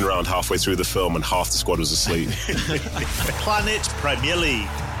remember looking around halfway through the film and half the squad was asleep. Planet Premier League.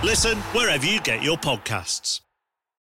 Listen wherever you get your podcasts.